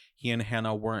when he and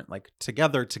Hannah weren't like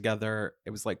together,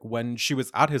 it was like when she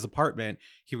was at his apartment,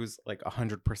 he was like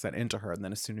 100% into her. And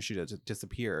then as soon as she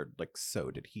disappeared, like so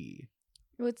did he.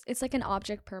 It's like an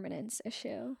object permanence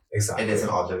issue. Exactly. It is an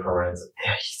object permanence.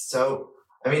 So,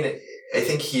 I mean, I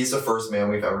think he's the first man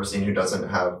we've ever seen who doesn't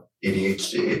have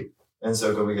ADHD. And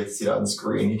so good we get to see that on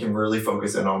screen. He can really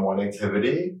focus in on one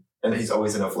activity, and he's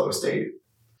always in a flow state.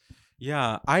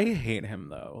 Yeah, I hate him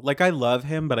though. Like I love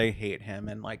him, but I hate him.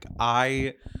 And like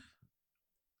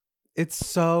it's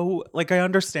so like I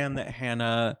understand that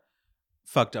Hannah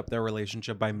fucked up their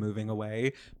relationship by moving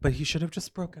away, but he should have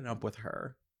just broken up with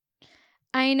her.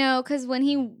 I know, because when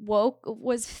he woke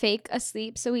was fake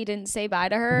asleep, so he didn't say bye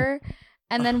to her,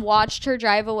 and then watched her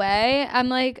drive away. I'm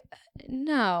like,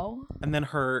 no. And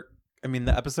then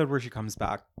the episode where she comes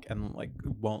back and like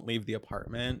won't leave the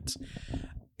apartment,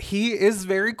 he is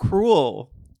very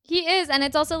cruel. He is, and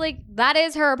it's also like, that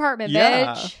is her apartment,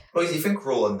 Yeah. bitch. Well, he's even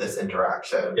cruel in this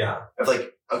interaction. Yeah. If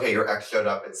like, okay, your ex showed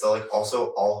up, it's still like also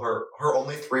all her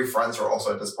only 3 friends are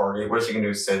also at this party. What is she gonna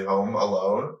do, sit home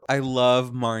alone? I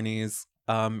love Marnie's.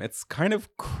 It's kind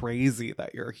of crazy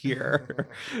that you're here.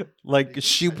 Like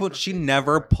she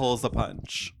never pulls a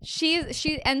punch. She's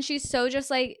so just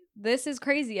like, this is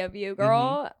crazy of you,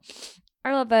 girl.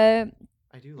 I love it.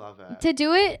 I do love it. To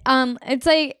do it, it's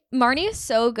like Marnie is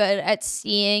so good at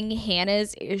seeing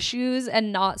Hannah's issues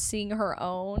and not seeing her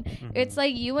own. It's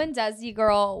like you and Desi,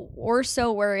 girl, we're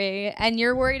so worried, and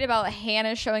you're worried about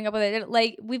Hannah showing up with it.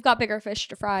 Like, we've got bigger fish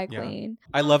to fry, queen.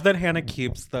 I love that Hannah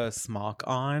keeps the smock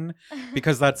on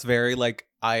because that's very like,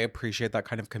 I appreciate that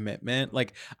kind of commitment.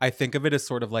 Like, I think of it as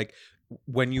sort of like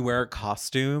when you wear a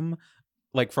costume,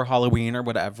 like for Halloween or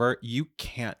whatever, you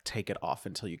can't take it off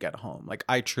until you get home. Like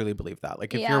I truly believe that.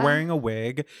 Like if you're wearing a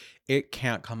wig, it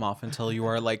can't come off until you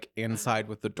are like inside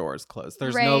with the doors closed.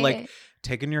 There's no like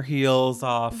taking your heels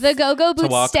off. The go-go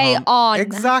boots stay on.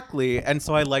 Exactly. And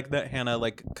so I like that Hannah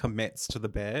like commits to the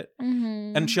bit.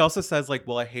 And she also says like,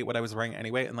 well, I hate what I was wearing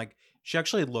anyway. And like she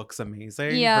actually looks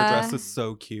amazing. Yeah. Her dress is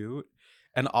so cute.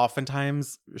 And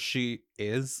oftentimes she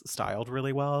is styled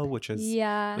really well, which is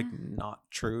like not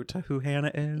true to who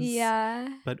Hannah is. Yeah.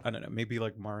 But I don't know, maybe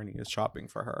like Marnie is shopping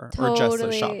for her. Totally. Or Jess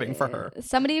is shopping for her.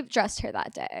 Somebody dressed her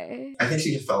that day. I think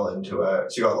she fell into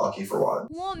it. She got lucky for once.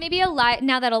 Well, maybe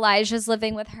now that Elijah's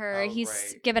living with her,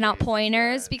 he's giving out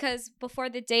pointers because before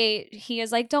the date, he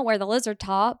is like, don't wear the lizard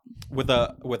top. With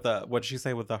a what'd she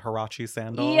say, with a Hirachi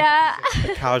sandal? Yeah.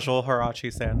 A casual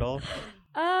Hirachi sandal.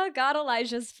 Oh, God,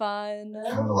 Elijah's fun.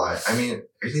 Kind of like, I mean,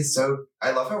 it is so.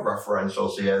 I love how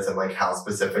referential she is and like how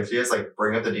specific she is. Like,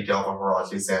 bring up the detail of a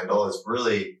Huarache sandal is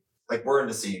really like we're in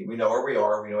the scene. We know where we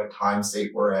are. We know what time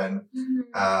state we're in.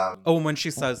 And when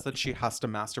she says that she has to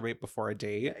masturbate before a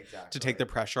date to take the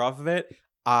pressure off of it,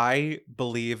 I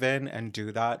believe in and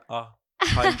do that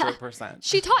 100%.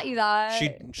 She taught you that.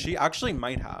 She actually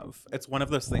might have. It's one of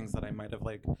those things that I might have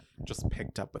like just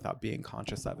picked up without being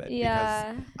conscious of it.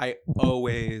 Yeah. Because I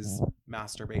always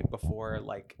masturbate before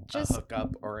like Just a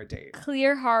hookup or a date.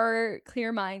 Clear heart,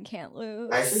 clear mind, can't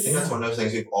lose. I actually think that's one of those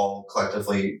things we've all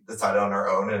collectively decided on our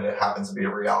own, and it happens to be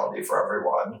a reality for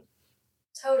everyone.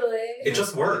 Totally. It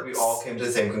just works. We all came to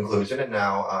the same conclusion, and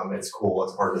now it's cool.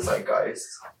 It's part of the zeitgeist.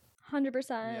 100%.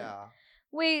 Yeah.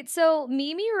 Wait, so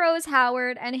Mimi, Rose,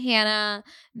 Howard, and Hannah,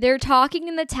 they're talking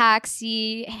in the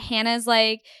taxi. Hannah's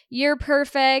like, "You're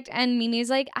perfect." And Mimi's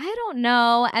like, "I don't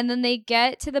know." And then they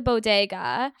get to the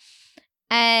bodega.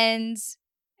 And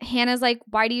Hannah's like,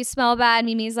 "Why do you smell bad?"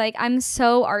 Mimi's like, "I'm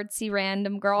so artsy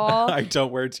random, girl." I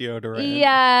don't wear deodorant.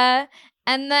 Yeah.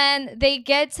 And then they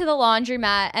get to the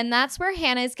laundromat, and that's where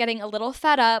Hannah is getting a little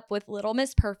fed up with Little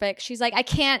Miss Perfect. She's like, "I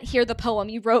can't hear the poem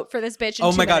you wrote for this bitch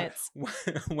in 2 minutes."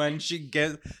 God. When she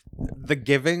gives the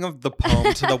giving of the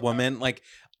poem to the woman, like,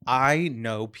 I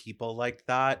know people like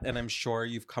that, and I'm sure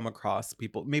you've come across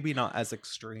people, maybe not as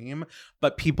extreme,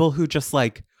 but people who just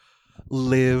like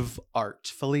live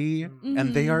artfully,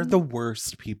 and they are the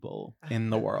worst people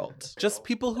in the world. Just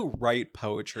people who write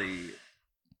poetry.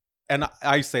 And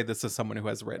I say this as someone who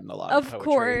has written a lot of poetry.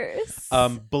 Course.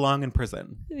 Belong in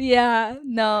prison. Yeah.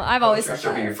 No, I've always said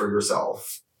should be that. for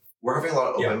yourself. We're having a lot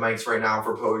of open mics right now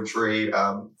for poetry.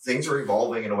 Things are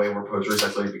evolving in a way where poetry is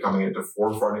actually becoming at the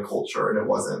forefront of culture, and it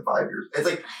wasn't 5 years. It's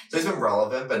like it's been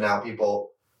relevant, but now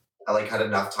people like had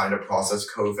enough time to process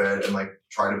COVID and like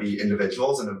try to be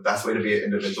individuals. And the best way to be an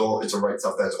individual is to write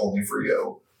stuff that's only for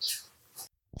you.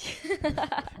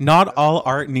 Not all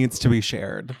art needs to be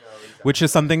shared, which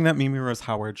is something that Mimi Rose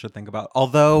Howard should think about.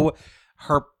 Although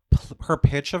her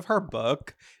pitch of her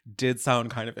book did sound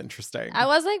kind of interesting. I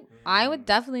was like, I would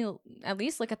definitely at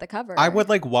least look at the cover. I would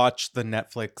like watch the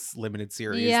Netflix limited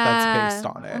series that's based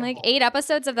on it. And like 8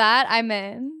 episodes of that, I'm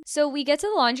in. So we get to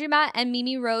the laundromat and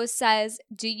Mimi Rose says,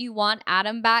 "Do you want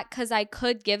Adam back? Because I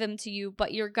could give him to you,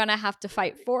 but you're gonna have to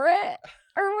fight for it."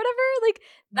 Or whatever. Like,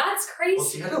 that's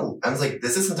crazy. Well, I was like,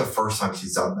 this isn't the first time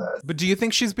she's done this. But do you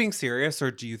think she's being serious,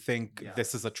 or do you think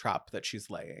this is a trap that she's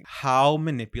laying? How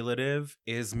manipulative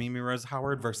is Mimi Rose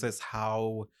Howard versus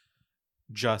how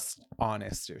just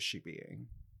honest is she being?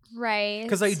 right.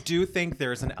 Because I do think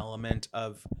there's an element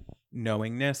of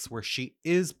knowingness where she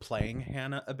is playing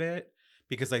Hannah a bit,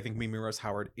 because I think Mimi Rose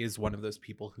Howard is one of those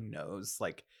people who knows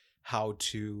like how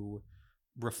to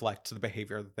reflect the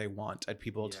behavior that they want at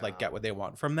people to like get what they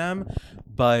want from them.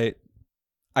 But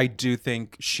I do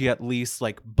think she at least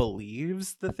like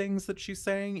believes the things that she's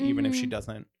saying, even if she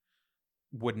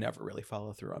would never really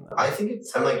follow through on that. I think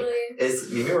it's I'm like,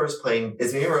 is Mimi Rose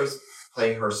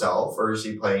playing herself, or is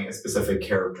she playing a specific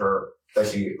character that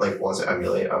she like wants to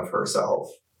emulate of herself?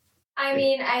 I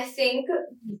mean, I think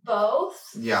both.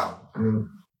 Yeah.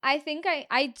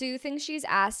 I do think she's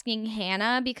asking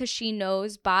Hannah because she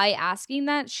knows by asking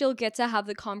that she'll get to have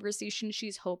the conversation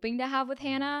she's hoping to have with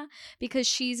Hannah, because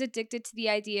she's addicted to the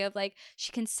idea of like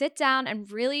she can sit down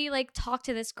and really like talk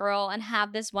to this girl and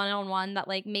have this one-on-one that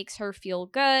like makes her feel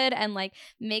good and like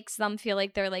makes them feel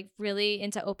like they're like really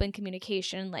into open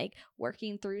communication, like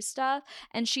working through stuff.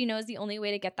 And she knows the only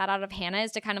way to get that out of Hannah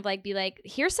is to kind of like be like,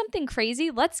 here's something crazy,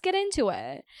 let's get into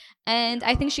it. And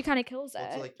I think she kind of kills it.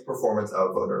 It's like the performance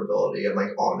of vulnerability and like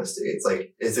honesty. It's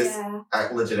like, is this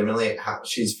legitimately how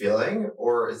she's feeling,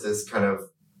 or is this kind of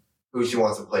who she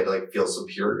wants to play to like feel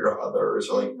superior to others,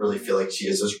 or like really feel like she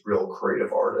is this real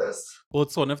creative artist? Well,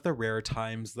 it's one of the rare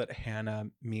times that Hannah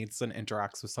meets and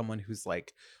interacts with someone who's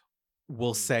like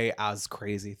will say as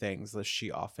crazy things as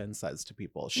she often says to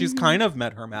people. She's kind of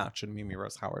met her match in Mimi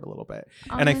Rose Howard a little bit.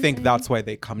 And I think that's why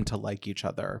they come to like each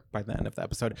other by the end of the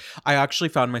episode. I actually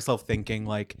found myself thinking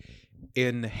like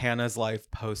in Hannah's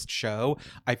life post-show,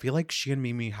 I feel like she and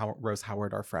Mimi Rose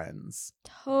Howard are friends.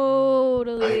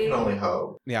 Totally. I can only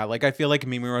hope. Yeah, like I feel like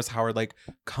Mimi Rose Howard like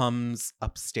comes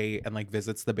upstate and like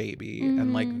visits the baby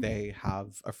and like they have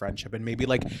a friendship, and maybe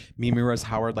like Mimi Rose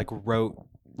Howard like wrote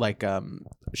like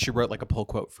she wrote like a pull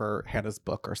quote for Hannah's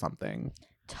book or something.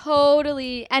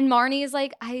 Totally. And Marnie is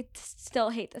like, I still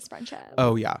hate this friendship.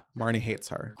 Oh yeah, Marnie hates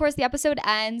her. Of course, the episode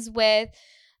ends with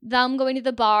them going to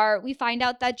the bar. We find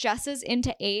out that Jess is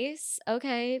into Ace.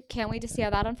 Okay, can't wait to see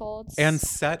how that unfolds. And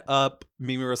set up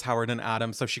Mimi Rose Howard and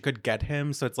Adam so she could get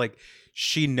him. So it's like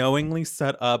she knowingly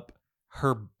set up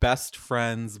her best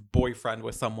friend's boyfriend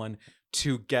with someone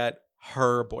to get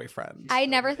her boyfriend. I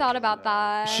never thought about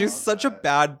that. She's such a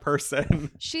bad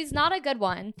person. She's not a good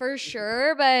one for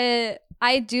sure, but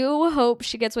I do hope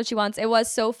she gets what she wants. It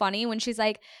was so funny when she's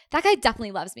like, that guy definitely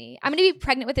loves me. I'm going to be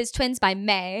pregnant with his twins by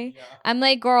May. Yeah. I'm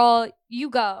like, girl, you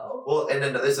go. Well, and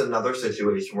then there's another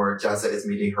situation where Jessa is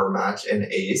meeting her match in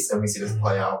Ace, and we see this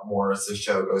play out more as the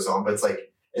show goes on. But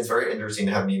it's very interesting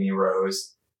to have Mimi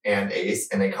Rose and Ace,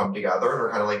 and they come together, and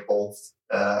they're kind of like both,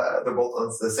 they're both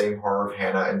on the same part of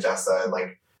Hannah and Jessa, and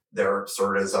like their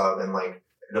absurdism and like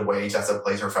the way Jessa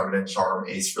plays her feminine charm,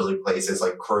 Ace really plays his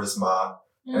like charisma.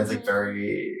 And it's like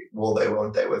very will they,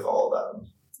 won't they with all of them.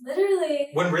 Literally.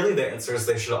 When really the answer is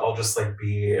they should all just like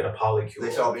be in a polycule. They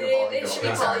should all be in a polycule. They should be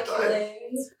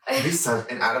polyculing.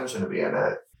 And Adam shouldn't be in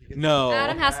it. No.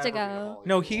 Adam has to go.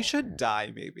 No, he should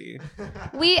die, maybe.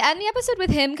 We end the episode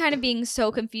with him kind of being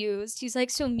so confused. He's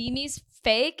like, so Mimi's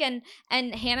fake and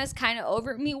Hannah's kind of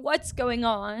over me. What's going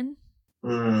on?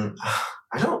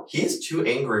 He's too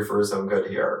angry for his own good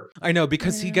here. I know,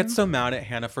 because he gets so mad at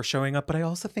Hannah for showing up, but I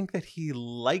also think that he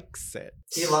likes it.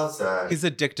 He loves it. He's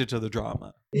addicted to the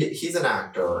drama. He's an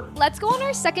actor. Let's go on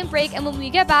our second break, and when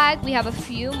we get back, we have a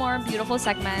few more beautiful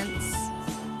segments.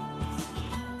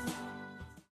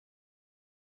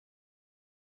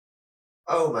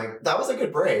 Oh my, that was a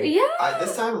good break. Yeah.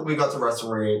 This time we got to rest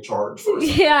and recharge first.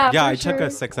 Yeah, I took a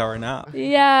 6-hour nap.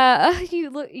 Yeah. You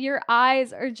look, your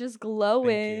eyes are just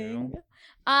glowing.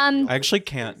 I actually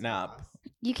can't nap.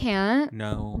 You can't?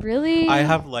 No. Really? I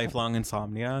have lifelong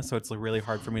insomnia, so it's like really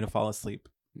hard for me to fall asleep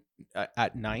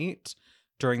at night.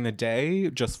 During the day,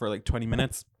 just for like 20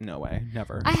 minutes, no way,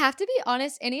 never. I have to be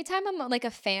honest, anytime I'm like a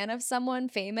fan of someone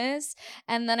famous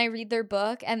and then I read their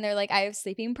book and they're like, I have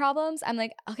sleeping problems, I'm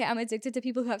like, okay, I'm addicted to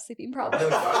people who have sleeping problems.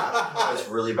 No, has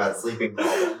really bad sleeping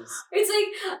problems. It's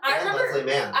like, I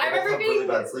remember being really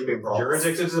bad sleeping problems. You're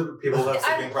addicted to people who have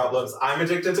sleeping problems. I'm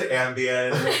addicted to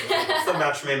Ambien. It's the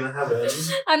match made in heaven.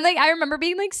 I'm like, I remember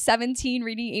being like 17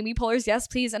 reading Amy Poehler's Yes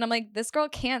Please, and I'm like, this girl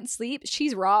can't sleep.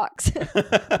 She's rocks.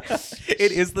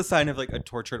 It is the sign of like a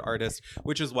tortured artist,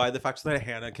 which is why the fact that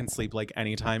Hannah can sleep like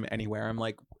anytime, anywhere. I'm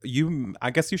like,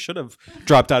 I guess you should have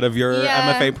dropped out of your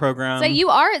MFA program. So you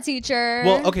are a teacher.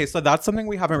 Well, okay, so that's something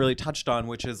we haven't really touched on,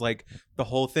 which is like the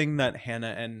whole thing that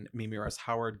Hannah and Mimi Rose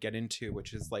Howard get into,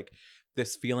 which is like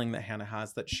this feeling that Hannah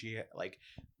has that she like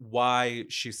why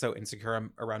she's so insecure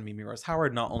around Mimi Rose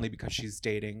Howard, not only because she's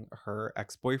dating her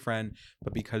ex-boyfriend,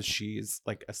 but because she's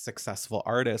like a successful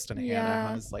artist and Hannah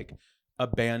has like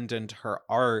abandoned her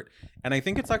art. And I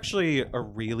think it's actually a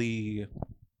really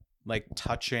like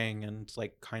touching and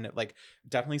like kind of like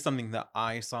definitely something that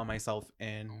I saw myself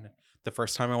in the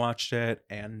first time I watched it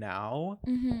and now.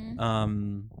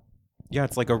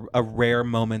 It's like a rare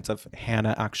moment of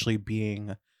Hannah actually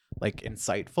being like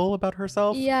insightful about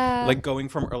herself. Yeah. Like going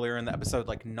from earlier in the episode,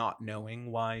 like not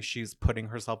knowing why she's putting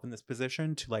herself in this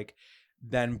position to like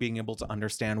then being able to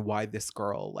understand why this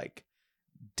girl like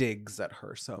digs at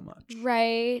her so much.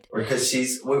 Right. Because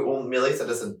she's, Millie said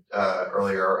this in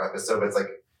earlier episode, but it's like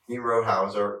Mimi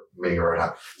Roadhouse.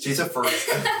 She's a first,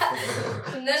 she's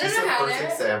the first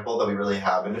example that we really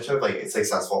have in a show of like a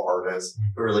successful artist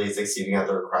who really is succeeding at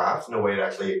their craft in a way that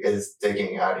actually is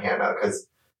digging at Hannah, because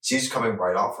she's coming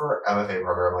right off her MFA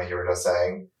program, like you were just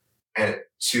saying, and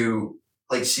to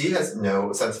like she has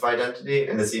no sense of identity,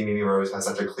 and to see Mimi Rose has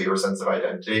such a clear sense of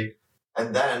identity.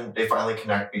 And then they finally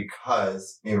connect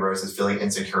because Mimi Rose is feeling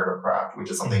insecure in her craft, which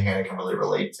is something Hannah can really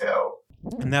relate to.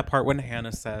 And that part when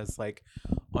Hannah says like,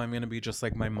 oh, I'm going to be just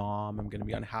like my mom, I'm going to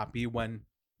be unhappy, when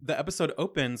the episode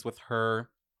opens with her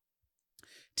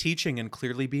teaching and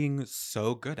clearly being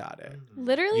so good at it.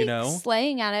 Literally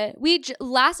slaying at it.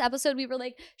 Last episode we were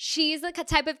like, she's the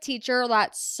type of teacher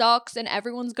that sucks and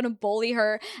everyone's gonna bully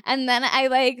her, and then I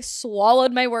like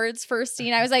swallowed my words first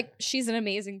scene. I was like, she's an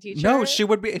amazing teacher. No, she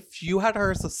would be, if you had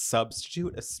her as a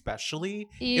substitute especially,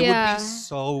 it would be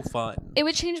so fun. It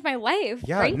would change my life.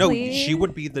 Yeah, frankly. no, she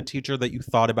would be the teacher that you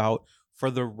thought about for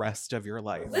the rest of your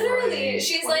life. Literally,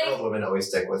 she's like, women always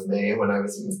stick with me when I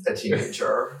was a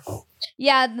teenager.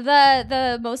 Yeah,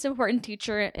 the most important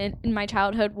teacher in my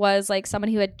childhood was like someone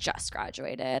who had just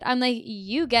graduated. I'm like,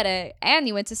 you get it, and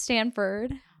you went to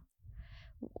Stanford.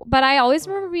 But I always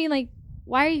remember being like,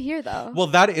 why are you here though? Well,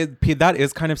 that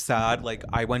is kind of sad. Like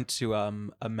I went to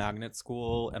a magnet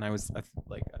school, and I was a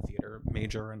theater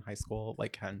major in high school,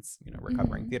 like hence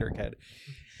recovering theater kid,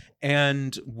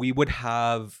 and we would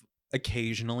have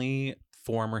occasionally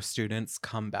former students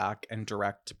come back and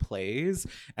direct plays.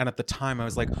 And at the time I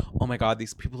was like, oh my God,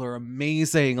 these people are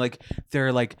amazing. Like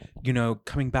they're like, you know,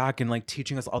 coming back and like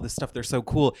teaching us all this stuff. They're so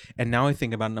cool. And now I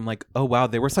think about it and I'm like, oh wow,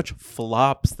 they were such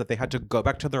flops that they had to go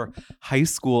back to their high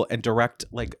school and direct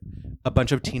like a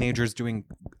bunch of teenagers doing,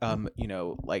 you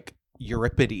know, like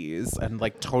Euripides and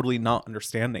like totally not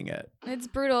understanding it. It's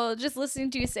brutal. Just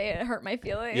listening to you say it hurt my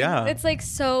feelings. Yeah. It's like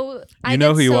so. You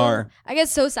know who you are. I get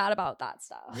so sad about that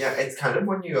stuff. Yeah, it's kind of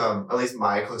when you, at least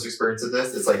my close experience of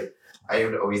this, it's like, I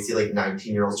would always see like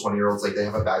 19-year-olds, 20-year-olds, like they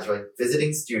have a badge, like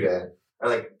visiting student, or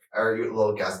like, are you a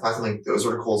little guest pass? I'm like, those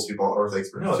are the coolest people on earth.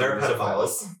 No, they're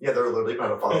pedophiles. Yeah, they're literally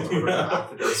pedophiles.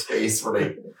 After their space where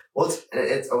they, well,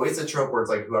 it's always a trope where it's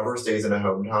like whoever stays in a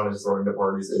hometown and is throwing the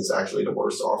parties is actually the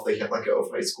worst off. They can't let go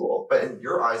of high school. But in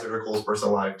your eyes, they're the coolest person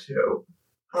alive too.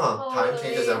 Huh? Time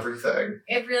changes everything.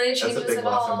 It really changes That's a big it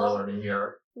lesson all. we're learning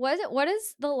here. What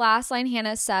is the last line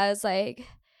Hannah says? Like,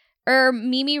 or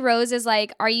Mimi Rose is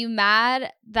like, are you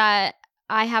mad that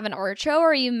I have an art show,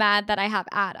 or are you mad that I have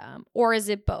Adam, or is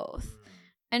it both?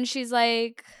 And she's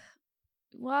like,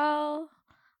 well,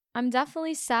 I'm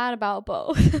definitely sad about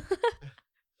both.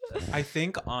 I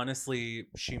think honestly,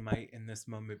 she might in this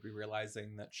moment be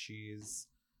realizing that she's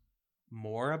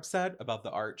more upset about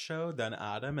the art show than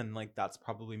Adam, and like that's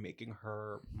probably making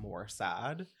her more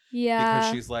sad. Yeah.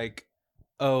 Because she's like,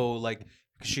 oh, like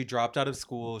she dropped out of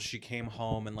school, she came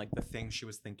home, and like the thing she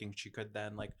was thinking she could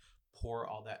then like pour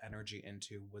all that energy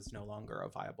into was no longer a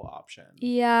viable option.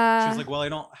 Yeah. She was like, well, I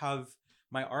don't have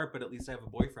my art, but at least I have a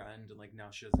boyfriend, and like now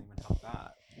she doesn't even have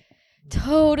that.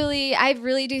 Totally. I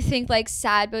really do think like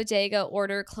sad bodega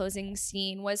order closing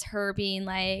scene was her being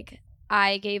like,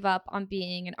 I gave up on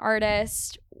being an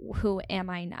artist. Who am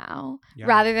I now? Yeah.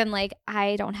 Rather than like,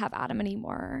 I don't have Adam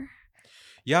anymore.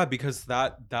 Yeah, because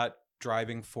that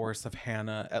driving force of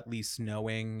Hannah at least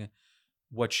knowing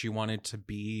what she wanted to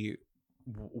be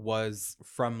was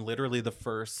from literally the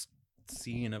first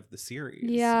scene of the series.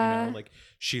 Yeah. You know, like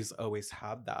she's always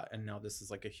had that, and now this is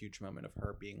like a huge moment of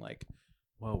her being like,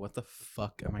 whoa, what the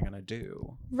fuck am I gonna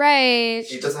do? Right.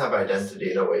 She doesn't have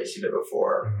identity the way she did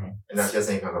before. Mm-hmm. And now she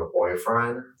doesn't even have a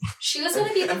boyfriend. She was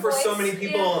gonna be the And for so voice- many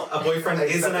people, yeah. a boyfriend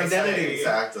is an identity.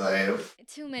 Exactly.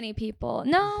 Too many people.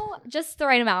 No, just the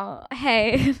right amount.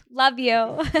 Hey, love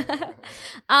you.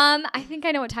 I think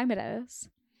I know what time it is.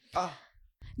 Oh.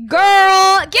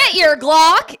 Girl, get your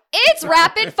Glock. It's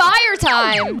rapid fire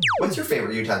time. What's your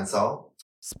favorite utensil?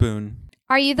 Spoon.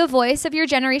 Are you the voice of your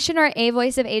generation or a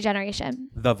voice of a generation?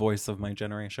 The voice of my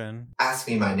generation. Ask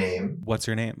me my name. What's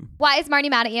your name? Why is Marty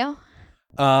mad at you?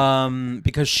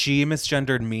 Because she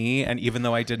misgendered me, and even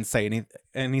though I didn't say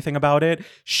anything about it,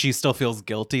 she still feels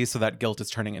guilty, so that guilt is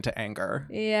turning into anger.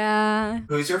 Yeah.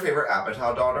 Who's your favorite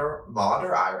Apatow daughter? Maud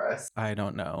or Iris? I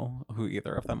don't know who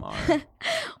either of them are.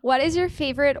 What is your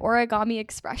favorite origami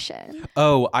expression?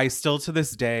 Oh, I still to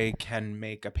this day can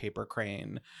make a paper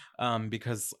crane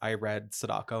because I read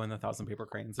Sadako and the Thousand Paper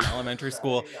Cranes in elementary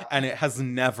school, and it has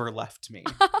never left me.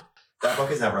 That book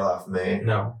has never left me.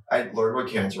 No. I learned what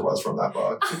cancer was from that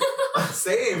book.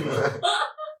 Same.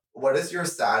 What is your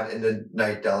sad in the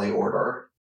night deli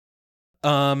order?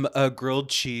 A grilled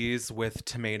cheese with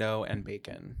tomato and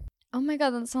bacon. Oh my God,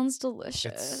 that sounds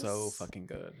delicious. It's so fucking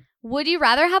good. Would you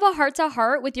rather have a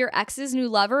heart-to-heart with your ex's new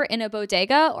lover in a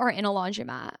bodega or in a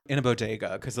laundromat? In a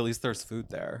bodega, because at least there's food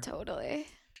there. Totally.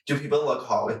 Do people look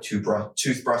hot with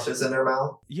toothbrushes in their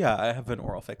mouth? Yeah, I have an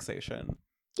oral fixation.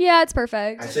 Yeah, it's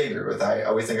perfect. I actually agree with that. I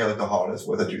always think I look the hottest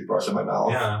with a toothbrush in my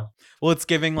mouth. Yeah. Well, it's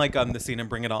giving like the scene in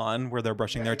Bring It On where they're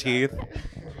brushing their teeth.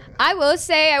 I will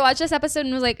say I watched this episode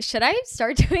and was like, should I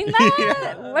start doing that?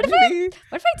 Yeah, what if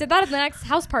I did that at the next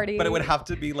house party? But it would have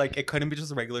to be like, it couldn't be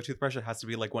just a regular toothbrush. It has to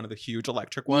be like one of the huge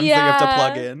electric ones that you have to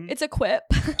plug in. It's a quip.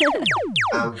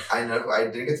 I know I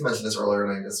didn't get to mention this earlier,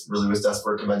 and I just really was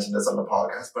desperate to mention this on the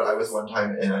podcast. But I was one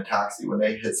time in a taxi when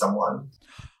they hit someone.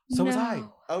 So was No. I.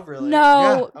 Oh really?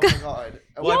 No. Yeah. Oh my god.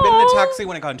 Well, I've been in a taxi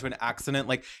when it got into an accident,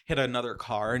 like hit another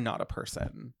car, not a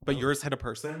person. But yours hit a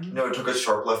person? No, it took a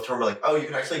sharp left turn. We're like, oh, you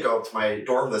can actually go up to my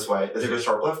dorm this way. They took a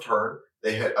sharp left turn.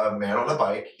 They hit a man on a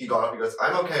bike. He got up. He goes,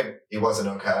 I'm okay. He wasn't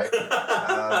okay.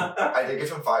 I did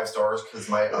give him 5 stars because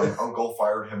my uncle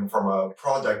fired him from a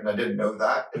project, and I didn't know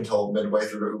that until midway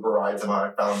through the Uber rides, and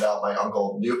I found out my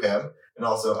uncle knew him and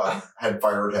also had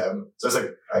fired him. So it's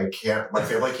like, my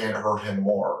family can't hurt him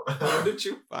more. How did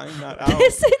you find that out?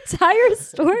 This entire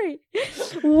story.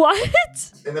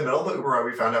 What? In the middle of the Uber ride,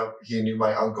 we found out he knew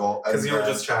my uncle. Because you were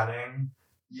then- just chatting.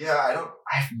 Yeah,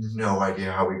 I have no idea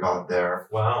how we got there.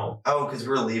 Wow. Oh, because we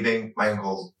were leaving my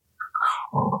uncle's.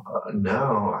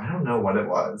 No, I don't know what it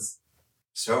was.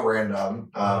 So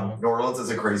random. New Orleans is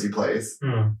a crazy place.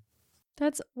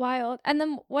 That's wild. And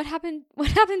then what happened? What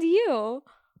happened to you?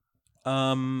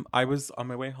 I was on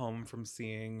my way home from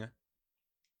seeing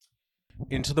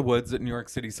Into the Woods at New York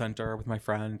City Center with my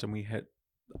friend, and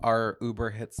our Uber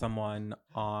hit someone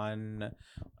on,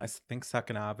 I think,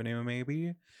 2nd Avenue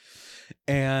maybe,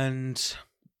 and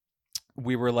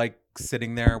we were like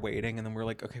sitting there waiting, and then we're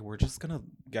like, okay, we're just gonna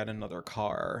get another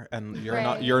car, and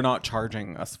you're not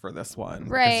charging us for this one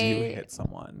because you hit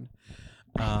someone.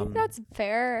 I think that's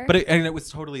fair. But it was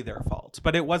totally their fault.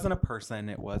 But it wasn't a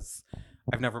person.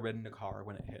 I've never been in a car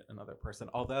when it hit another person.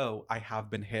 Although I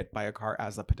have been hit by a car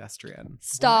as a pedestrian.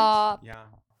 Stop. What? Yeah.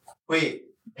 Wait,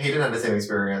 Hayden had the same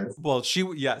experience. Well, she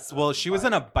was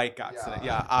in a bike accident.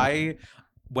 Yeah.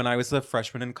 When I was a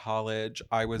freshman in college,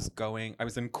 I was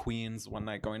in Queens one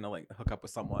night going to like hook up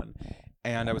with someone,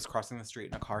 and I was crossing the street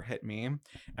and a car hit me,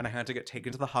 and I had to get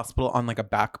taken to the hospital on like a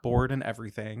backboard and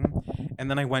everything. And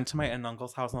then I went to my aunt and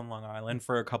uncle's house on Long Island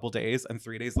for a couple days, and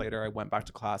 3 days later I went back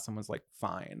to class and was like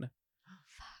fine.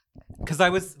 Because I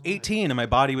was 18 and my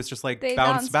body was just like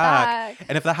bounced back.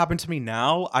 And if that happened to me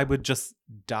now, I would just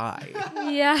die.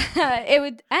 Yeah, it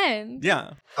would end.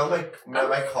 Yeah.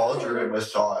 My college roommate was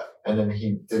shot, and then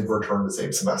he did return the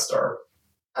same semester.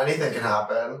 Anything can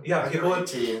happen. Yeah,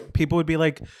 people would be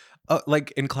like,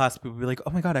 like in class, people would be like,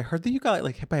 oh my God, I heard that you got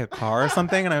like hit by a car or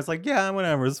something. And I was like, yeah,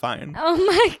 whatever, it's fine. Oh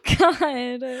my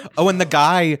God. Oh, and the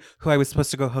guy who I was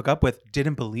supposed to go hook up with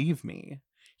didn't believe me.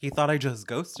 He thought I just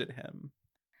ghosted him.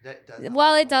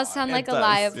 Well, it does sound like a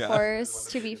lie, of course,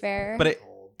 to be fair. But it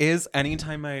is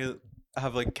anytime I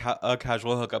have like a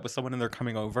casual hookup with someone and they're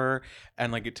coming over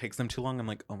and like it takes them too long, I'm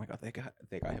like, oh my God, they got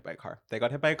hit by a car. They got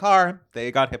hit by a car.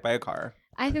 They got hit by a car.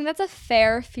 I think that's a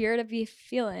fair fear to be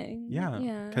feeling.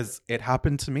 Yeah. Because it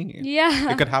happened to me. Yeah.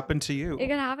 It could happen to you. It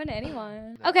could happen to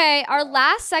anyone. Okay, our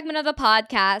last segment of the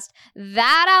podcast,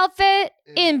 that outfit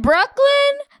in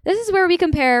Brooklyn. This is where we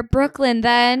compare Brooklyn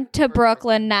then to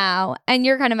Brooklyn now. And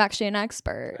you're kind of actually an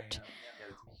expert.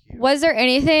 Was there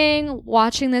anything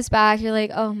watching this back you're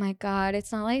like, oh my God,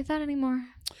 it's not like that anymore?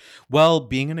 Well,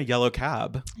 being in a yellow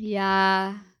cab.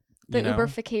 Yeah. The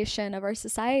Uberification of our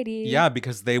society. Yeah,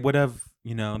 because they would have,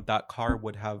 that car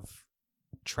would have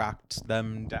tracked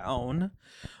them down.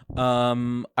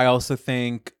 I also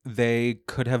think they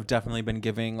could have definitely been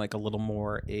giving like a little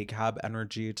more ACAB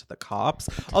energy to the cops.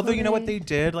 Totally. Although you know what they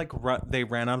did? Like they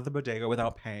ran out of the bodega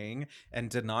without paying and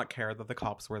did not care that the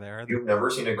cops were there. You've never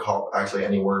seen a cop actually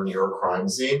anywhere near a crime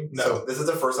scene? No. So this is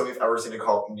the first time we've ever seen a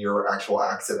cop near an actual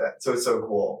accident. So it's so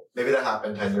cool. Maybe that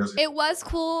happened 10 years ago. It was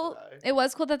cool. It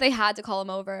was cool that they had to call him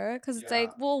over because it's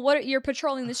like, well, you're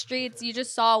patrolling the streets. You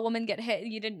just saw a woman get hit.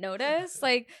 You didn't notice?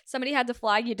 Like somebody had to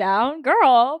flag you down?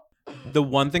 Girl. The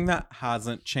one thing that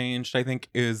hasn't changed, I think,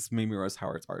 is Mimi Rose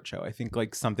Howard's art show. I think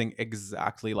like something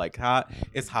exactly like that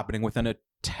is happening within a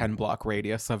 10-block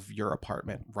radius of your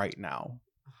apartment right now.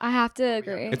 I have to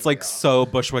agree. It's like so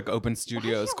Bushwick Open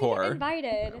Studios core.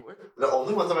 Invited. The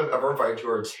only ones that I've ever invited to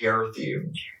are chair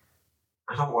themed.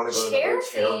 I don't want to go to a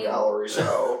chair gallery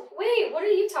show. Wait, what are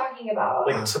you talking about?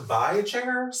 Like to buy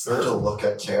chairs? Or to look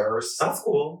at chairs. That's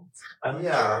cool. I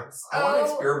want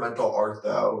experimental art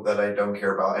though that I don't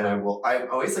care about, and I'm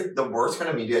always like the worst kind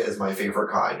of media is my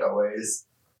favorite kind always.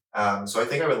 So I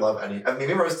think I would love any. If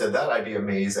Mimi Rose did that, I'd be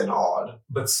amazed and awed.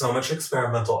 But so much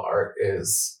experimental art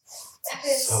is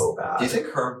so bad. Do you think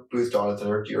her and Booth Jonathan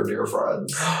are dear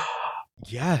friends?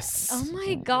 Yes. Oh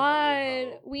my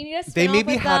God. We need to. They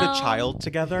maybe had a child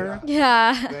together.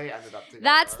 Yeah. They ended up together.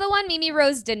 That's the one Mimi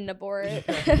Rose didn't abort.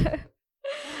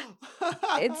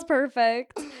 It's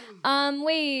perfect.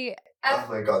 Wait. Oh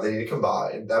my God, they need to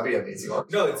combine. That'd be amazing.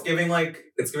 No, it's giving like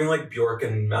Bjork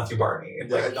and Matthew Barney.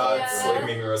 Like that's like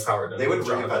Mimi Rose Howard. They would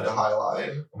reinvent the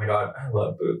Highline. Oh my God, I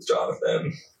love Booth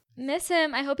Jonathan. Miss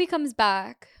him. I hope he comes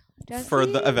back. For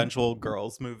the eventual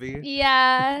Girls movie.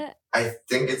 Yeah. I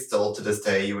think it's still to this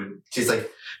day. She's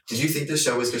like, did you think this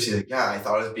show was good? She's like, yeah, I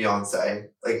thought it was Beyonce.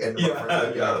 Like, in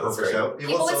perfect show.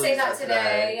 People would say that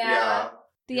today. Yeah.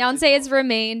 Beyonce has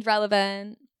remained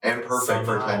relevant. And perfect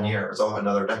for 10 years. Oh,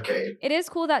 another decade. It is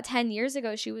cool that 10 years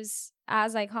ago she was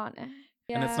as iconic.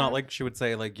 Yeah. And it's not like she would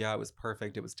say like, yeah, it was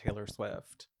perfect. It was Taylor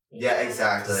Swift. Yeah,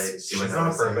 exactly. She's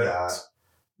not perfect. That.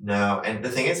 No, and the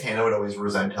thing is, Hannah would always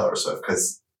resent Taylor Swift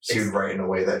because she would write in a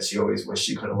way that she always wished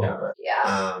she could have loved it.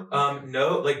 Yeah.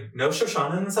 No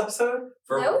Shoshana in this episode?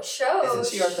 No show. Isn't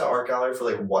she at the art gallery for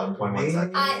like 1.1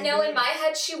 seconds? No, in my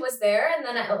head she was there, and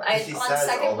then I on she says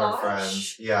second all her watch.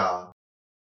 friends. Yeah.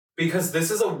 Because this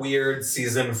is a weird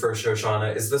season for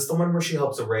Shoshana. Is this the one where she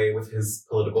helps Ray with his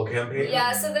political campaign?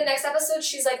 Yeah, so the next episode,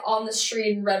 she's like on the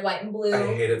street in red, white, and blue.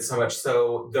 I hate it so much.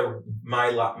 So my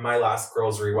last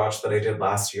Girls rewatch that I did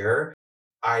last year,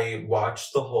 I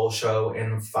watched the whole show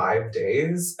in 5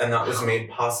 days, and that was made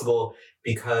possible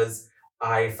because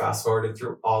I fast forwarded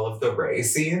through all of the Ray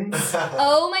scenes.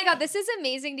 Oh my God, this is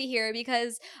amazing to hear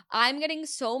because I'm getting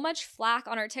so much flack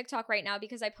on our TikTok right now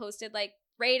because I posted like,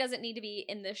 Ray doesn't need to be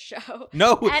in this show.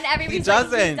 No, and he everybody's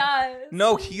doesn't. Like, he does.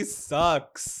 No, he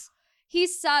sucks. He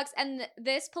sucks. And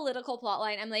this political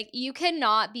plotline, I'm like, you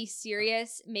cannot be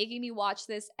serious making me watch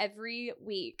this every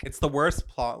week. It's the worst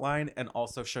plot line and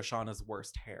also Shoshana's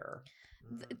worst hair.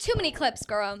 Too many clips,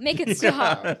 girl. Make it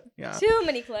stop. Yeah. Too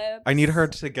many clips. I need her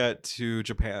to get to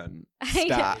Japan.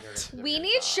 Stat. We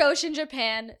need Shosh in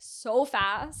Japan so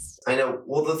fast. I know.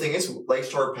 Well, the thing is, like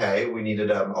Sharpay, we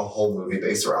needed a whole movie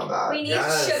based around that. We need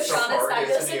Yes. Shoshana's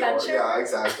Fabulous Adventure. Yeah,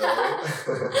 exactly.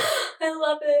 I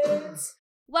love it.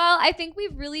 Well, I think we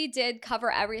really did cover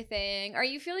everything. Are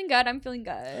you feeling good? I'm feeling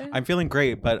good. I'm feeling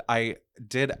great, but I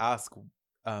did ask,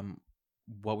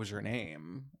 what was your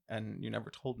name? And you never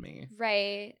told me.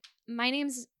 Right. My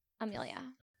name's Amelia.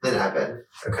 Then Evan.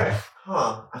 Okay.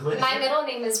 Huh. My middle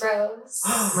name is Rose.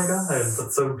 Oh my God,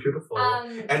 that's so beautiful.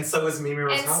 And so is Mimi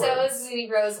Rose and Howard. so is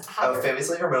Mimi Rose Howard. Oh,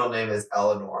 famously, her middle name is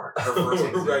Eleanor. Her first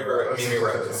name is Right, Mimi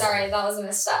Rose. Sorry, that was a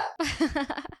misstep.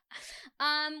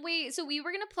 Wait, so we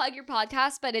were gonna plug your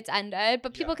podcast, but it's ended.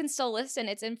 But people Yeah. can still listen.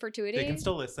 It's in perpetuity. They can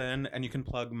still listen, and you can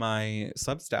plug my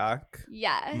Substack,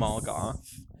 Yes. Malgoth,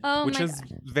 Oh which my is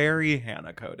God. very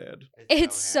Hannah coded.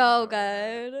 It's so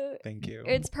good. Thank you.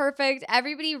 It's perfect.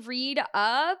 Everybody read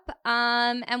up.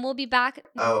 And we'll be back.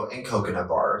 Oh, and coconut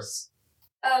bars.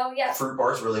 Oh, yeah. Fruit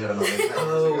bars really good on the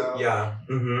Oh, yeah.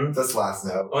 Mm-hmm. This last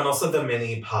note. Oh, and also the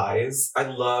mini pies. I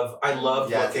love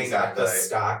Yes, looking exactly. at the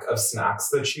stack of snacks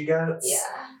that she gets.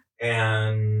 Yeah.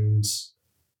 And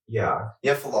yeah.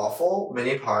 Yeah, falafel,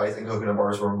 mini pies, and coconut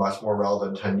bars were much more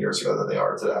relevant 10 years ago than they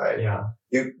are today. Yeah.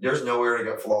 There's nowhere to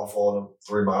get falafel in a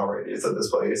 3-mile radius at this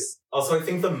place. Also, I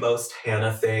think the most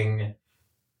Hannah thing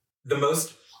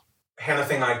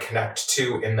I connect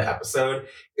to in the episode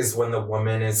is when the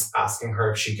woman is asking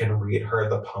her if she can read her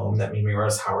the poem that Mimi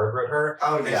Rose Howard wrote her.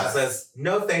 Oh, And yes. she says,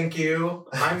 "No, thank you.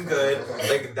 I'm good."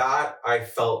 Like that, I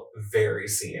felt very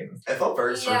seen. It felt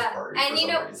very search Yeah, party and for you some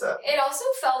know, reason. it also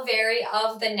felt very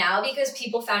of the now because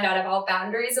people found out about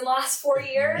boundaries in the last 4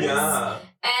 years. Yeah.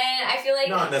 And I feel like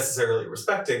Not necessarily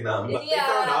respecting them, but they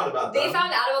found out about them. They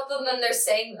found out about them and they're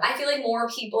saying, I feel like more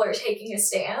people are taking a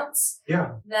stance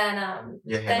Yeah. than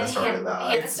Yeah, Hannah started that.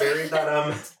 Hannah It's very that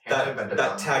Hannah invented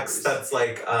that text that's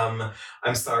like, I'm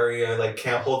sorry, I like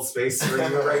can't hold space for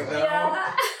you right now.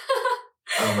 Yeah.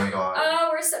 Oh my god. Oh,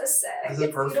 we're so sick. This is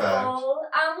It's perfect. beautiful.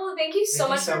 Well, thank you so Thank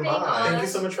you much so for being much. on. Thank you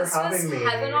so much for This having was me.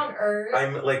 Heaven on earth.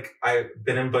 I've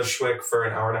been in Bushwick for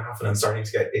an hour and a half and I'm starting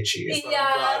to get itchy. So Yeah.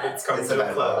 I'm glad it's coming It's to the a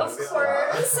bed close. Of Yeah.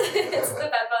 course. It's the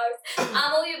bed bugs.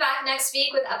 We'll be back next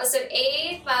week with episode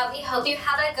 8, but we hope you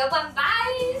have a good one.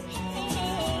 Bye.